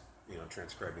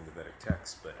transcribing the Vedic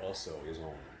text, but also his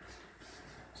own.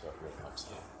 So it really helps.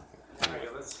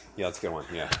 Yeah, let's get one.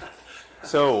 Yeah.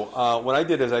 So what I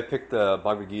did is I picked the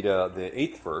Bhagavad Gita, the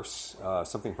 8th verse,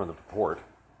 something from the purport,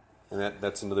 and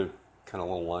that's another kind of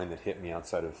little line that hit me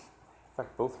outside of. In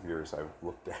fact, both of yours I've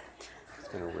looked at. It's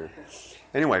kind of weird.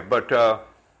 Anyway, but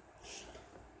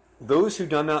those who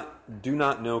do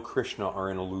not know Krishna are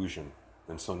an illusion,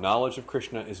 and so knowledge of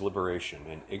Krishna is liberation,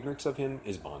 and ignorance of him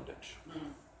is bondage.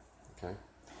 Okay.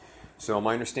 So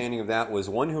my understanding of that was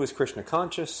one who is Krishna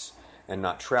conscious and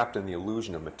not trapped in the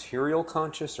illusion of material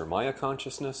conscious or Maya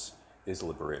consciousness is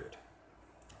liberated.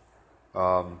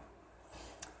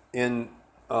 In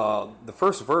the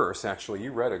first verse, actually,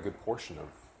 you read a good portion of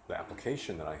the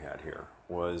application that I had here.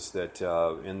 Was that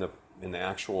in the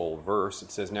actual verse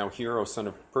it says, "Now hear, O son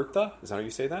of Pritha," is that how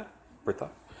you say that? Pritha.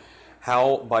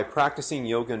 "How by practicing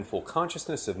yoga in full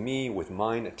consciousness of me, with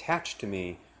mind attached to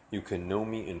me, you can know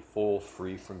me in full,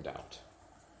 free from doubt."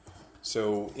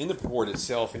 So in the purport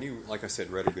itself, and you, like I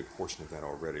said, read a good portion of that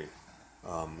already,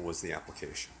 was the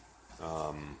application.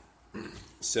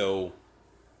 So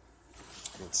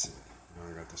let's see. No,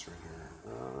 I got this right here.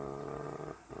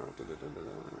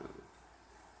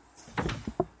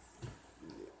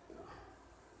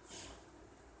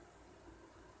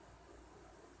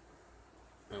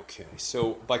 Okay,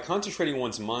 so by concentrating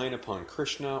one's mind upon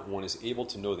Krishna, one is able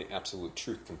to know the absolute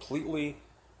truth completely,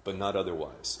 but not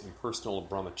otherwise. Impersonal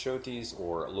brahmachotis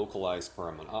or localized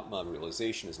paramatma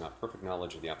realization is not perfect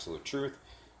knowledge of the absolute truth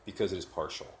because it is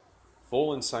partial.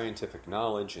 Full and scientific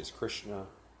knowledge is Krishna,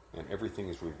 and everything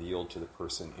is revealed to the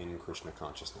person in Krishna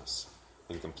consciousness.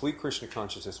 In complete Krishna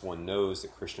consciousness, one knows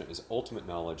that Krishna is ultimate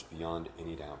knowledge beyond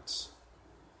any doubts.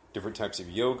 Different types of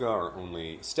yoga are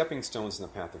only stepping stones in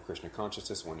the path of Krishna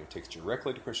consciousness. One who takes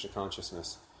directly to Krishna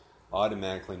consciousness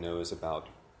automatically knows about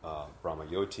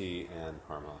Brahmayoti and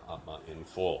Paramatma in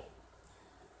full.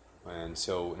 And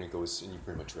so, and it goes, and you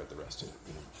pretty much read the rest of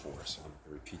it before, so I'm going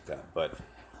to repeat that. But,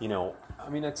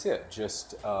 that's it.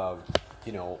 Just, I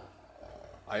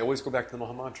always go back to the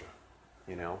Maha Mantra,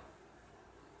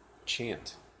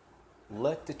 chant.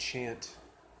 Let the chant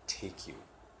take you.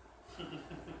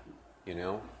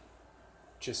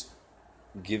 Just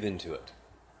give into it,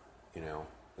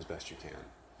 as best you can.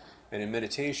 And in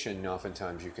meditation,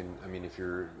 oftentimes you can, if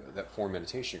you're that form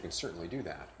meditation, you can certainly do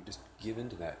that. You just give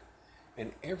into that.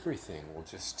 And everything will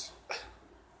just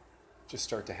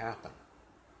start to happen,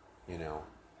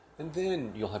 And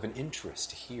then you'll have an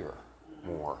interest to hear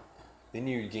more. Then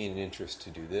you gain an interest to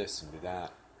do this and do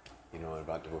that,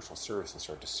 about devotional service and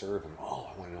start to serve. And, I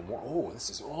want to know more. Oh,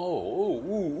 this is,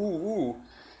 ooh.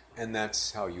 And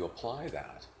that's how you apply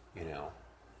that,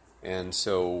 And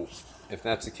so, if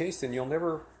that's the case, then you'll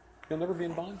never be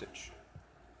in bondage.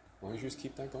 As long as you just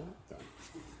keep that going, then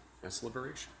that's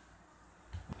liberation.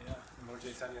 Yeah, Lord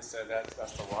Chaitanya said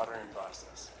that's the watering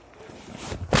process.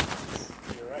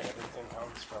 You're right, everything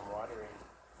comes from watering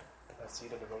that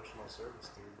seed of devotional service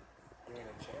through doing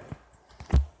a chant.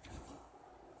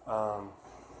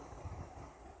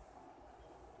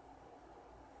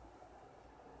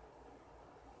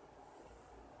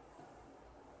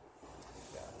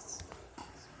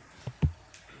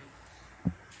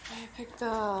 I picked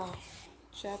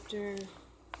chapter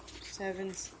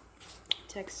 7,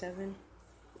 text 7.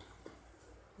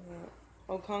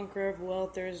 O conqueror of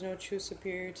wealth, there is no true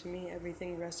superior to me.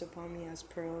 Everything rests upon me as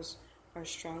pearls are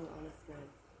strung on a thread.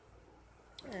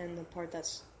 And the part that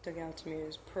stuck out to me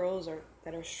is pearls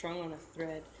that are strung on a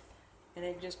thread. And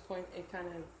it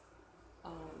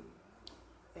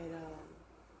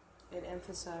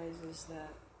emphasizes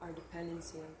that our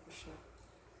dependency on Krishna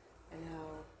and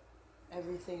how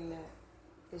everything that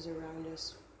is around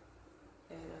us,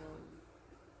 and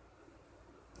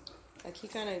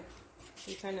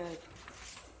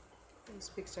he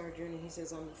speaks to Arjuna. He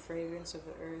says, "I'm the fragrance of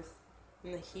the earth,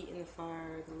 and the heat and the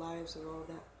fire, the lives of all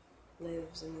that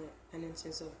lives, and the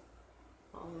penances of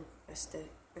all of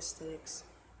aesthetics."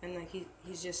 And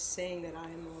he's just saying that I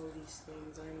am all of these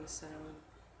things. I am the sound.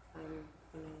 I'm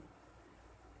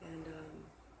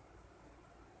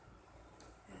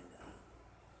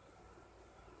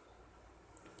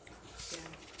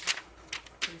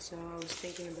And so I was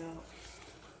thinking about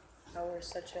how we're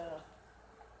such a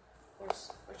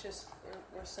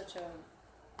we're such a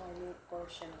minute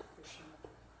portion of Krishna,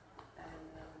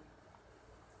 and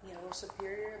we're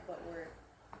superior, but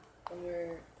when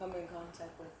we're coming in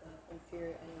contact with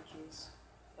inferior energies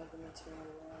of the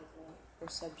material world, we're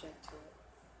subject to it,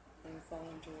 and we fall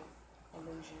into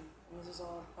illusion. And this is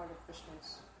all part of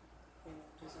Krishna's,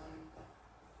 design.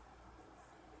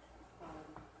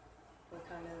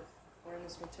 We're in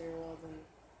this material world, and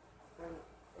we're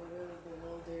really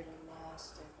bewildered and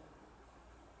lost,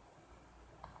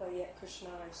 but yet Krishna,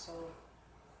 our soul,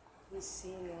 he's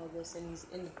seeing all this, and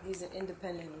he's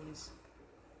independent, and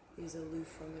he's aloof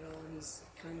from it all, and he's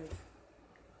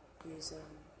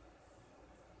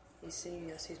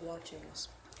seeing us, he's watching us.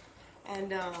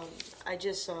 And I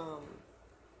just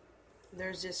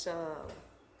there's this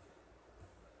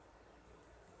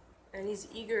and he's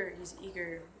eager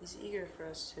for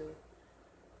us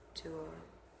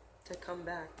to come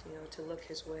back, to look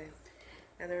his way.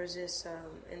 And there's this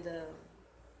in the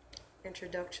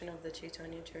introduction of the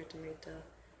Chaitanya Charitamrita,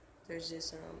 there's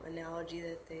this analogy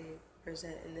that they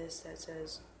present in this that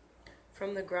says,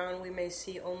 from the ground we may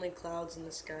see only clouds in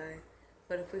the sky,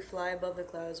 but if we fly above the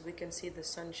clouds we can see the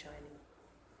sun shining.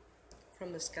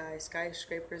 From the sky,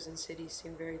 skyscrapers and cities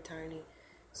seem very tiny.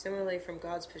 Similarly, from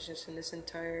God's position, this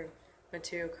entire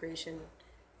material creation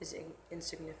is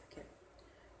insignificant.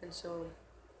 And so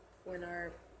when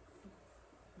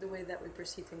the way that we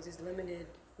perceive things is limited,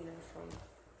 from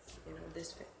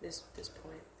this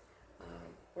point,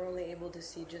 we're only able to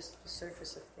see just the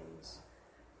surface of things.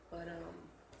 But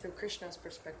through Krishna's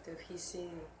perspective, he's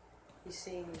seeing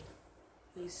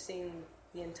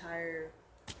the entire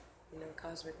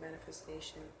cosmic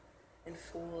manifestation in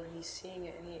full, and he's seeing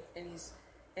it, and he's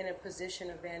in a position,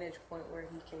 a vantage point where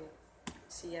he can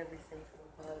see everything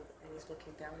from above, and he's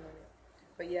looking down on it.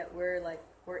 But yet we're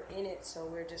in it, so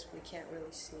we can't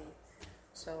really see.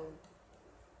 So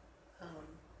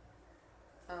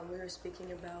we were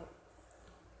speaking about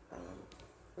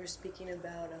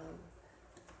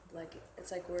like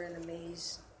it's like we're in a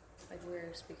maze, like we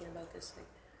were speaking about this, like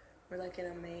we're like in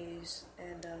a maze,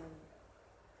 and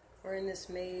we're in this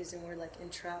maze, and we're like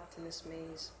entrapped in this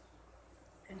maze,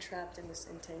 entrapped in this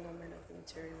entanglement of the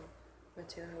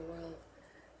material world,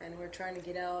 and we're trying to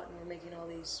get out, and we're making all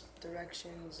these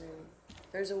directions, and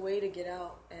there's a way to get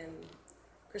out, and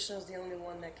Krishna's the only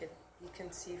one that he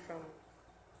can see from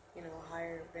a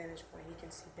higher vantage point. He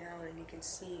can see down, and he can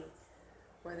see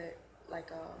where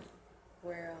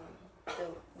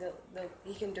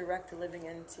he can direct the living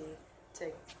entity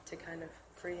to kind of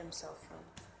free himself from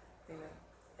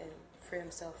and free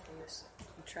himself from this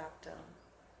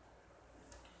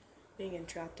being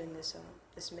entrapped in this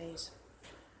maze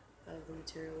of the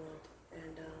material world.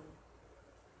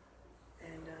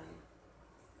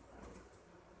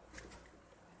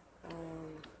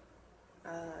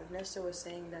 Nesta was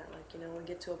saying that, we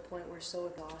get to a point where we're so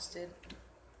exhausted,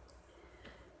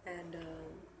 and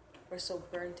we're so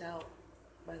burnt out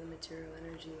by the material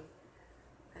energy,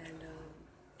 and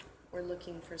we're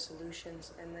looking for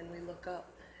solutions, and then we look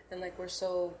up, and we're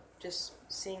so just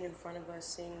seeing in front of us,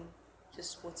 seeing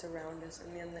just what's around us,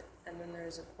 and then there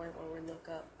is a point where we look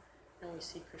up and we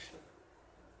see Krishna,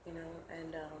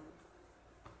 and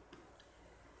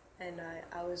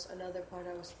I was, another part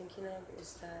I was thinking of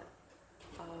is that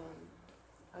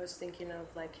I was thinking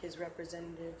of his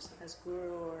representatives as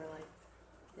guru, or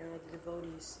the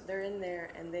devotees. They're in there,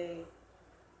 and they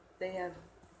have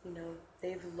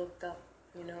they've looked up,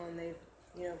 and they've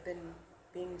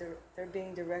they're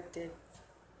being directed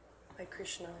by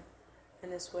Krishna in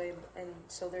this way, and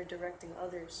so they're directing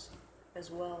others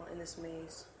as well in this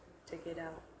maze to get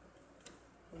out,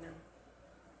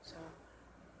 so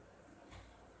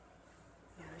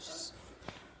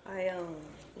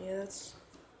that's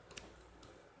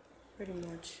pretty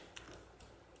much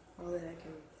all that I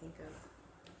can think of.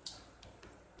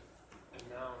 And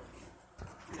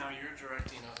now you're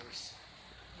directing others.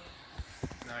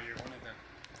 Now you're one of them.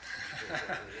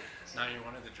 Now you're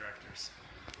one of the directors.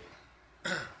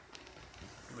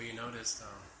 But you noticed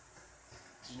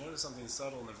something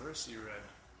subtle in the verse you read.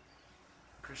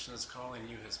 Krishna's calling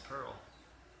you his pearl.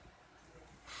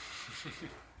 It's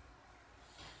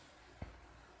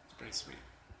pretty sweet.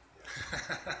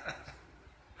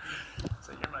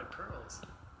 So you're my pearls.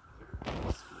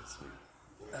 It's pretty sweet.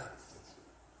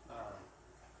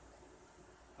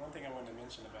 One thing I wanted to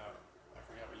mention about, I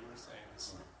forgot what you were saying,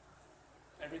 is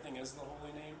everything is the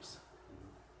holy names,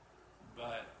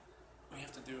 but we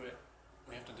have to do it,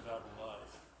 we have to develop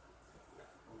love.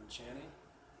 When we're chanting,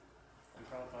 and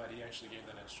Prabhupada, he actually gave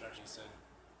that instruction. He said,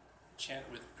 chant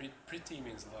with priti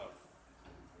means love.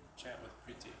 Chant with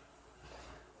priti.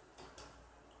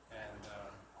 And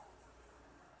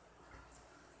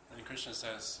then Krishna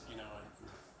says, in the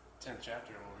 10th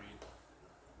chapter, we'll read,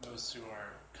 those who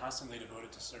are constantly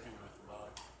devoted to serving with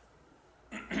love.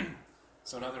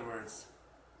 So in other words,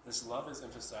 this love is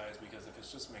emphasized because if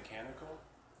it's just mechanical,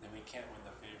 then we can't win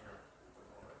the favor of the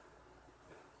Lord.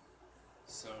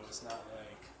 So it's not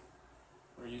like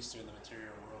we're used to in the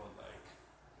material world,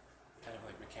 kind of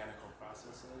like mechanical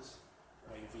processes.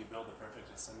 Like if you build the perfect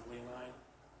assembly line,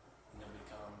 and you'll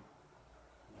become,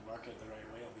 when you market the right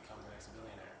way, you'll become the next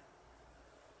billionaire.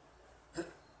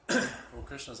 Well,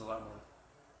 Krishna's a lot more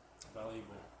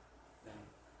valuable than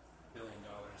 $1 billion.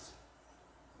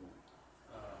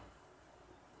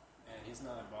 And he's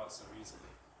not bought so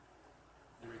easily.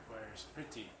 It requires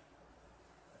priti,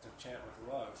 to chant with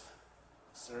love,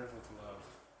 serve with love.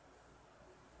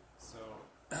 So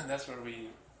that's where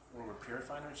we're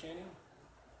purifying our chanting.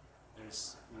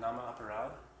 There's nama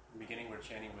aparad. In the beginning, we're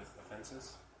chanting with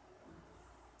offenses,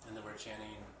 and then we're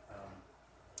chanting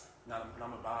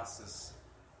nama bas, this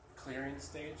clearing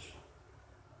stage.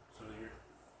 So you're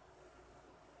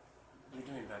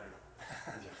doing better.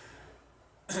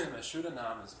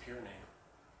 Ashuddhanam is pure name.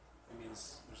 It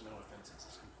means there's no offenses.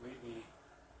 It's completely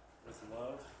with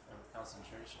love and with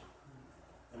concentration.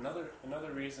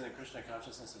 Another reason that Krishna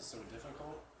consciousness is so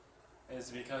difficult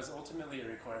is because ultimately it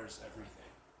requires everything.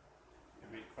 It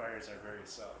requires our very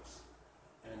selves.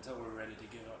 And until we're ready to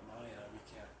give up Maya, we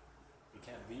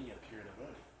can't be a pure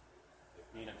devotee.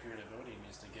 Being a pure devotee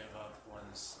means to give up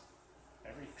one's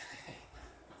everything.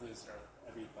 Includes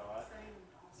every thought,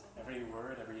 every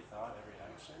word, every thought, every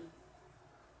action.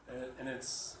 And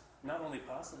it's not only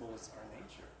possible, it's our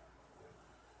nature.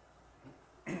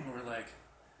 We're like,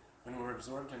 when we're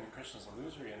absorbed in Krishna's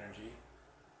illusory energy,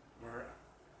 we're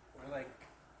like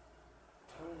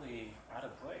totally out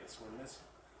of place. We're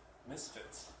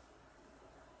misfits.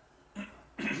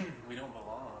 We don't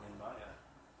belong in Maya.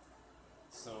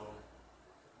 So,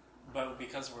 but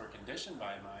because we're conditioned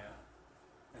by Maya,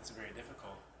 it's very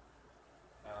difficult.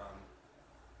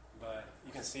 But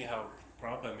you can see how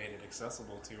Prabhupada made it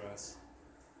accessible to us,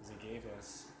 as he gave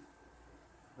us,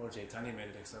 Lord Chaitanya made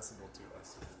it accessible to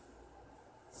us.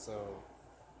 So,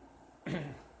 and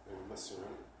we must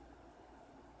surrender.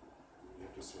 You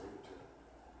have to surrender to it.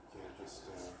 You can't just,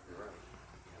 you're right.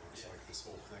 It's like this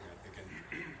whole thing, I think,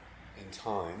 in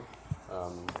time,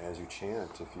 as you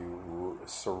chant, if you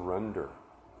surrender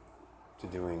to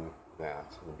doing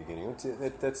that in the beginning,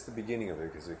 that's the beginning of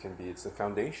it, because it's the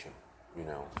foundation,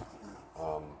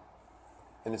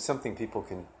 and it's something people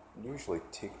can usually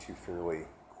take to fairly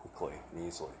quickly and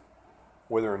easily.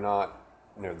 Whether or not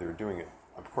they're doing it,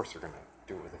 of course they're going to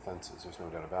do it with offenses, there's no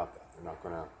doubt about that. They're not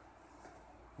going to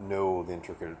know the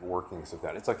intricate workings of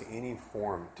that. It's like any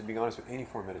form, to be honest with any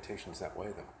form of meditation is that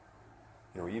way though.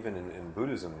 Even in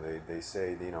Buddhism, they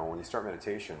say, when you start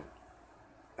meditation,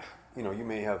 you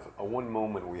may have a one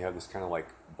moment where you have this kind of like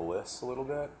bliss a little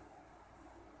bit,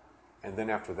 and then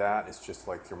after that, it's just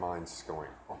like your mind's just going,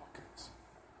 oh my goodness.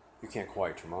 You can't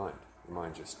quiet your mind. Your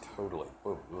mind just totally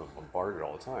bombarded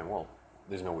all the time. Well,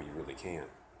 there's no way you really can,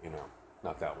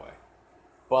 not that way.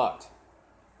 But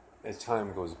as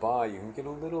time goes by, you can get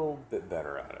a little bit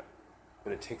better at it.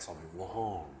 But it takes a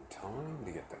long time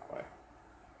to get that way.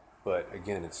 But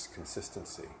again, it's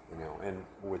consistency, and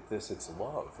with this, it's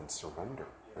love and surrender,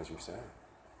 as you say.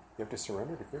 You have to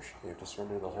surrender to Krishna. You have to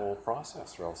surrender the whole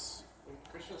process, or else...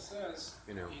 Krishna says,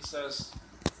 he says,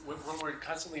 when we're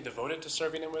constantly devoted to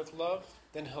serving him with love,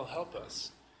 then he'll help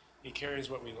us. He carries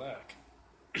what we lack.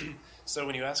 So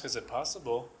when you ask, is it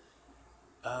possible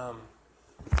to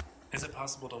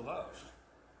love?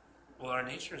 Well, our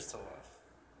nature is to love.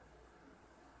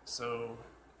 So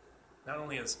not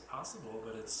only is it possible,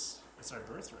 but it's our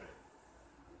birthright.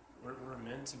 We're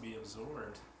meant to be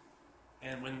absorbed.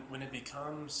 And when it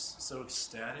becomes so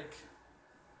ecstatic,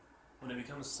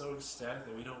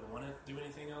 that we don't want to do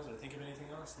anything else or think of anything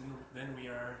else, then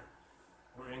we're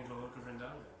in Goloka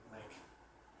Vrindavan.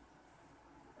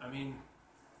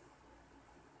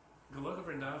 Goloka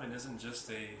Vrindavan isn't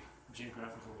just a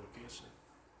geographical location.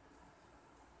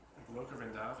 Goloka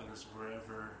Vrindavan is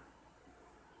wherever,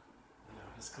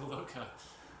 it's Goloka,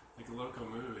 the Goloka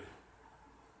mood,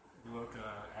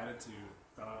 Goloka attitude,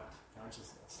 thought,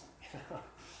 consciousness.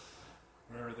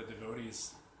 Wherever the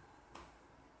devotees'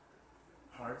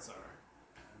 hearts are.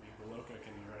 Goloka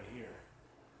can be right here.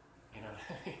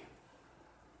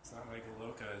 It's not like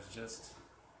Goloka is just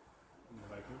in the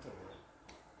Vaikuntha world.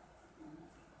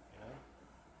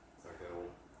 It's like that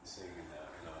old saying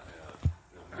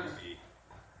in a movie.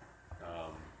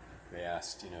 They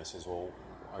asked, says, well,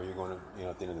 are you going to,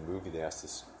 at the end of the movie, they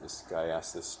asked this guy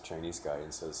asked this Chinese guy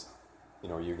and says,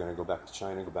 are you going to go back to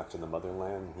China, go back to the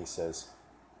motherland? And he says,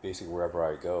 basically, wherever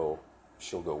I go,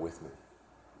 she'll go with me.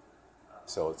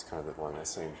 So it's kind of along that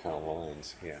same kind of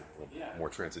lines. Yeah, more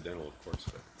transcendental, of course,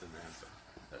 but than that.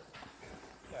 But,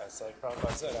 Yeah, it's like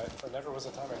Prabhupada said, there never was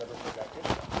a time I never forgot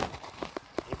Krishna.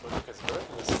 He took his birth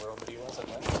in this world, but he wasn't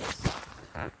meant for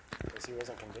this. Because he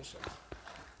wasn't conditioned.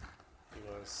 He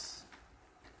was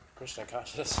Krishna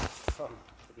conscious from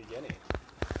the beginning.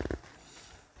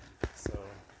 So,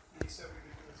 He said we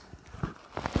could do this.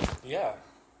 yeah.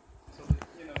 So,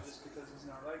 just because he's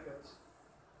not like us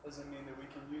doesn't mean that we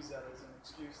can use that as an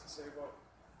excuse to say, well,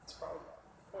 it's Prabhupada.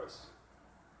 Of course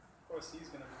he's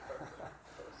going to be perfect.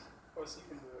 Of course he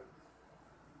can do it.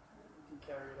 He can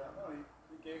carry it out. No,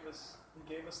 he gave us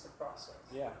the process.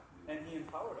 Yeah. And he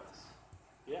empowered us.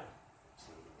 Yeah.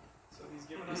 So he's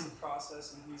given us the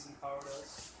process and he's empowered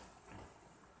us.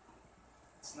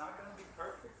 It's not going to be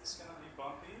perfect. It's going to be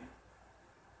bumpy.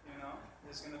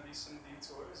 There's going to be some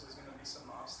detours. There's going to be some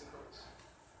obstacles.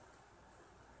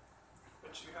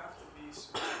 But you have to be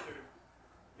surrendered.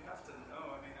 You have to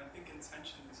know. I think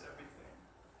intention is everything.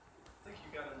 I think you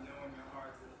got to know in your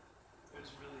heart that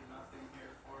there's really nothing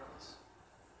here for us.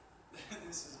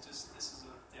 This is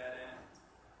a dead end.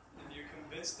 And you're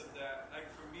convinced of that.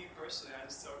 Like for me personally, I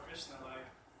just tell Krishna,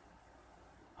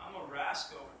 I'm a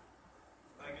rascal.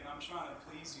 And I'm trying to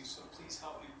please you, so please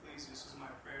help me please you. This is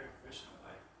my prayer to Krishna.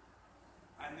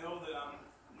 I know that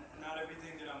not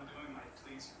everything that I'm doing might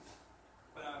please you.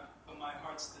 But my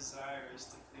heart's desire is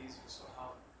to please you, so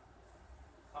help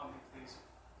me please you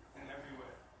in every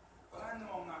way. But I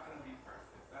know I'm not going to be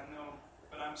perfect.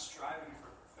 But I'm striving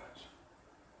for perfection.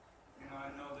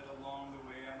 I know that along the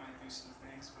way I might do some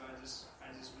things, but I just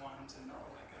want him to know,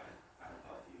 I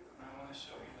love you, and I want to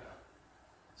show you that.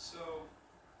 So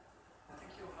I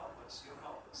think you'll help us, and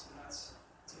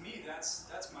to me, that's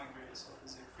my greatest hope,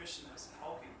 is that Krishna is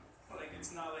helping.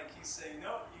 It's not like he's saying,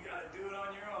 no, you got to do it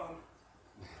on your own.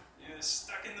 You're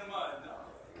stuck in the mud. No,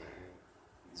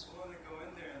 he's willing to go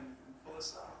in there and pull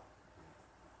us out.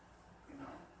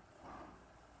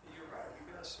 You're right. We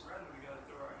got to surrender. We got to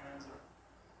throw our hands up.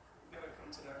 We got to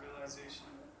come to that realization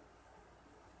that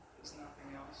there's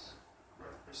nothing else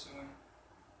worth pursuing.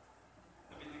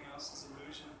 Everything else is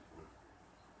illusion.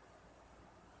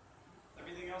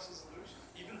 Everything else is illusion.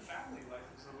 Even family life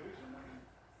is illusion.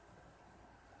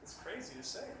 It's crazy to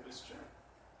say, but it's true.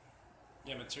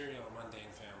 Yeah, material, mundane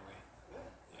family.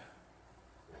 Yeah.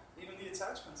 Even the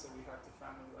attachments that we have to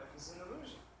family life is an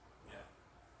illusion. Yeah.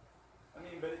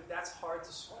 But that's hard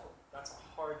to swallow. That's a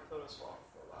hard pill to swallow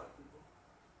for a lot of people.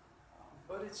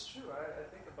 But it's true. I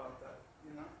think about that,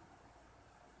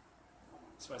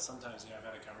 That's why sometimes, I've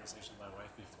had a conversation with my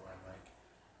wife before. I'm like,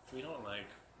 if we don't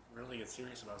really get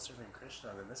serious about serving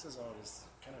Krishna, then this is all just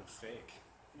kind of fake.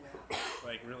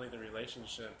 Yeah. Really the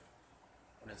relationship,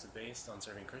 when it's based on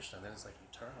serving Krishna, then it's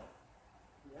eternal.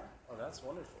 Yeah. Oh, that's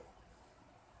wonderful.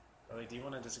 But do you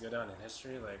want to just go down in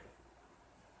history,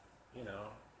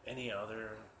 any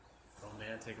other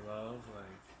romantic love,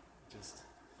 just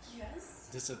Yes.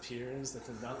 disappears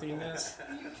into nothingness?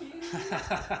 Are you kidding me?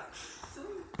 So,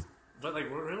 But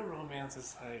real romance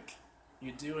is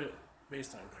you do it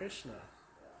based on Krishna.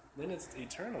 Then it's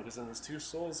eternal, because then there's two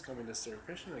souls coming to serve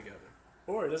Krishna together.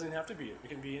 Or it doesn't have to be. It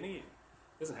can be any.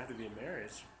 It doesn't have to be a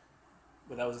marriage.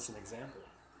 But that was just an example.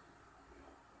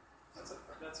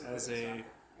 That's As a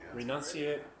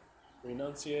renunciate,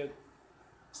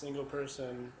 single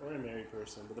person or a married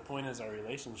person. But the point is, our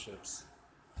relationships,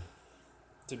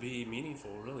 to be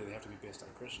meaningful, really, they have to be based on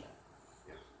Krishna.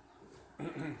 yeah.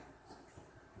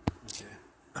 Okay.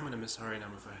 I'm gonna miss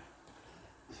Harinam if I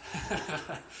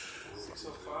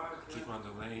 6:05. keep on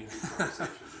delaying.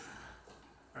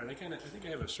 All right, I think I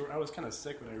have a short. I was kind of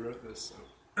sick when I wrote this, so.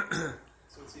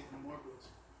 So it's even more booze.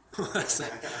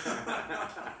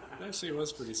 Actually, it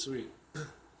was pretty sweet.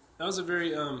 That was a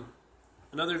very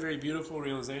another very beautiful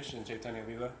realization, Chaitanya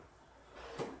Lila.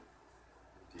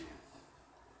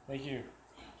 Thank you.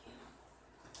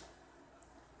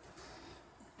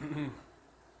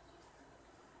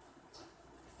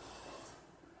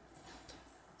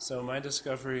 So my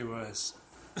discovery was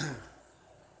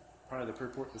part of the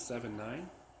purport to 7.9.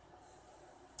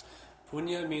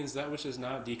 Punya means that which is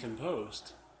not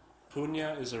decomposed.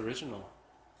 Punya is original.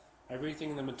 Everything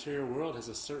in the material world has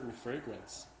a certain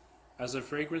fragrance. As a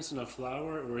fragrance in a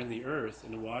flower or in the earth,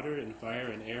 in water, in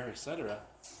fire, in air, etc.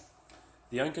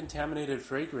 The uncontaminated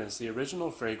fragrance, the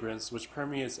original fragrance which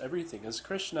permeates everything, is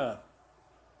Krishna.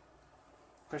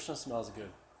 Krishna smells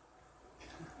good.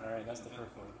 Alright, that's the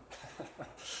purport.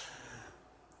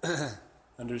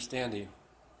 Understanding.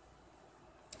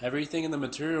 Everything in the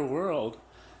material world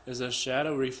is a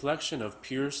shadow reflection of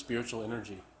pure spiritual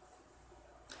energy.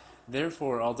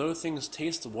 Therefore, although things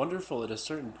taste wonderful at a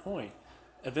certain point,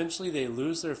 eventually they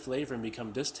lose their flavor and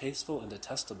become distasteful and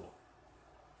detestable.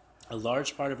 A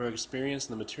large part of our experience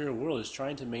in the material world is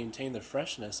trying to maintain the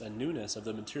freshness and newness of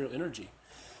the material energy,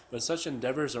 but such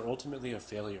endeavors are ultimately a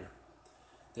failure.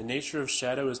 The nature of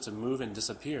shadow is to move and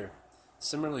disappear.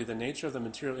 Similarly, the nature of the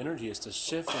material energy is to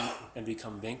shift and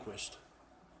become vanquished.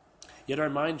 Yet our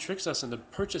mind tricks us into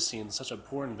purchasing such a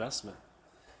poor investment.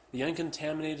 The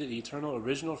uncontaminated, eternal,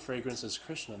 original fragrance is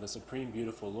Krishna, the Supreme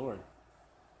Beautiful Lord.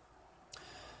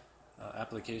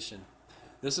 Application.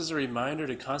 This is a reminder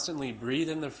to constantly breathe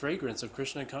in the fragrance of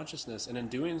Krishna consciousness, and in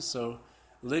doing so,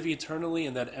 live eternally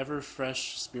in that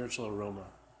ever-fresh spiritual aroma.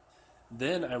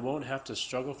 Then I won't have to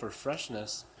struggle for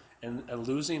freshness and a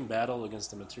losing battle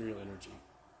against the material energy.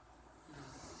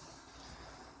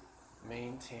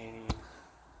 Maintaining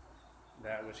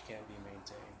that which can't be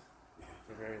maintained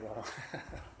for very long.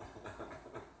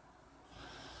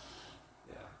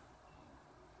 Yeah.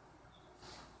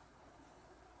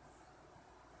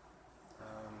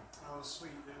 That was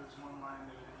sweet. There was one line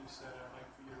there that you said I'd like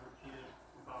for you to repeat it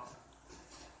about.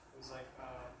 It was like,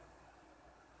 what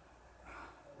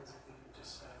was it that you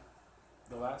just said?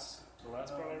 The last part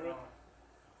I wrote?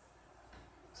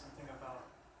 Something about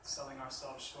selling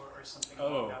ourselves short or something Oh.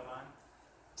 along that line.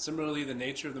 Similarly, the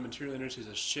nature of the material energy is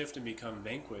to shift and become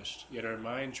vanquished, yet our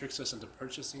mind tricks us into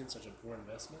purchasing such a poor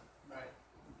investment. Right.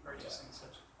 Purchasing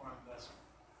such a poor investment.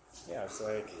 Yeah, it's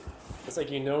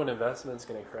like you know an investment's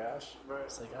going to crash. Right.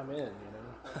 It's like, I'm in, you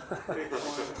know.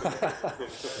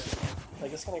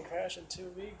 Like, it's going to crash in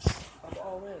 2 weeks. I'm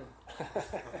all in.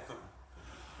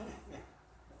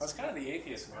 That's kind of the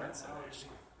atheist mindset,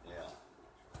 actually. Yeah.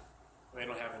 They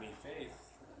don't have any faith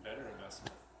in better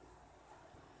investment.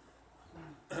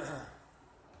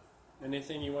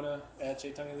 Anything you want to add,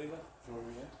 Chaitanya Leela, before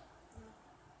we end?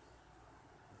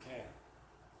 Okay.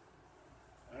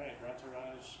 All right,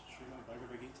 Rataraj Srimad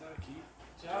Bhagavad Gita, Ki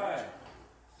Jai.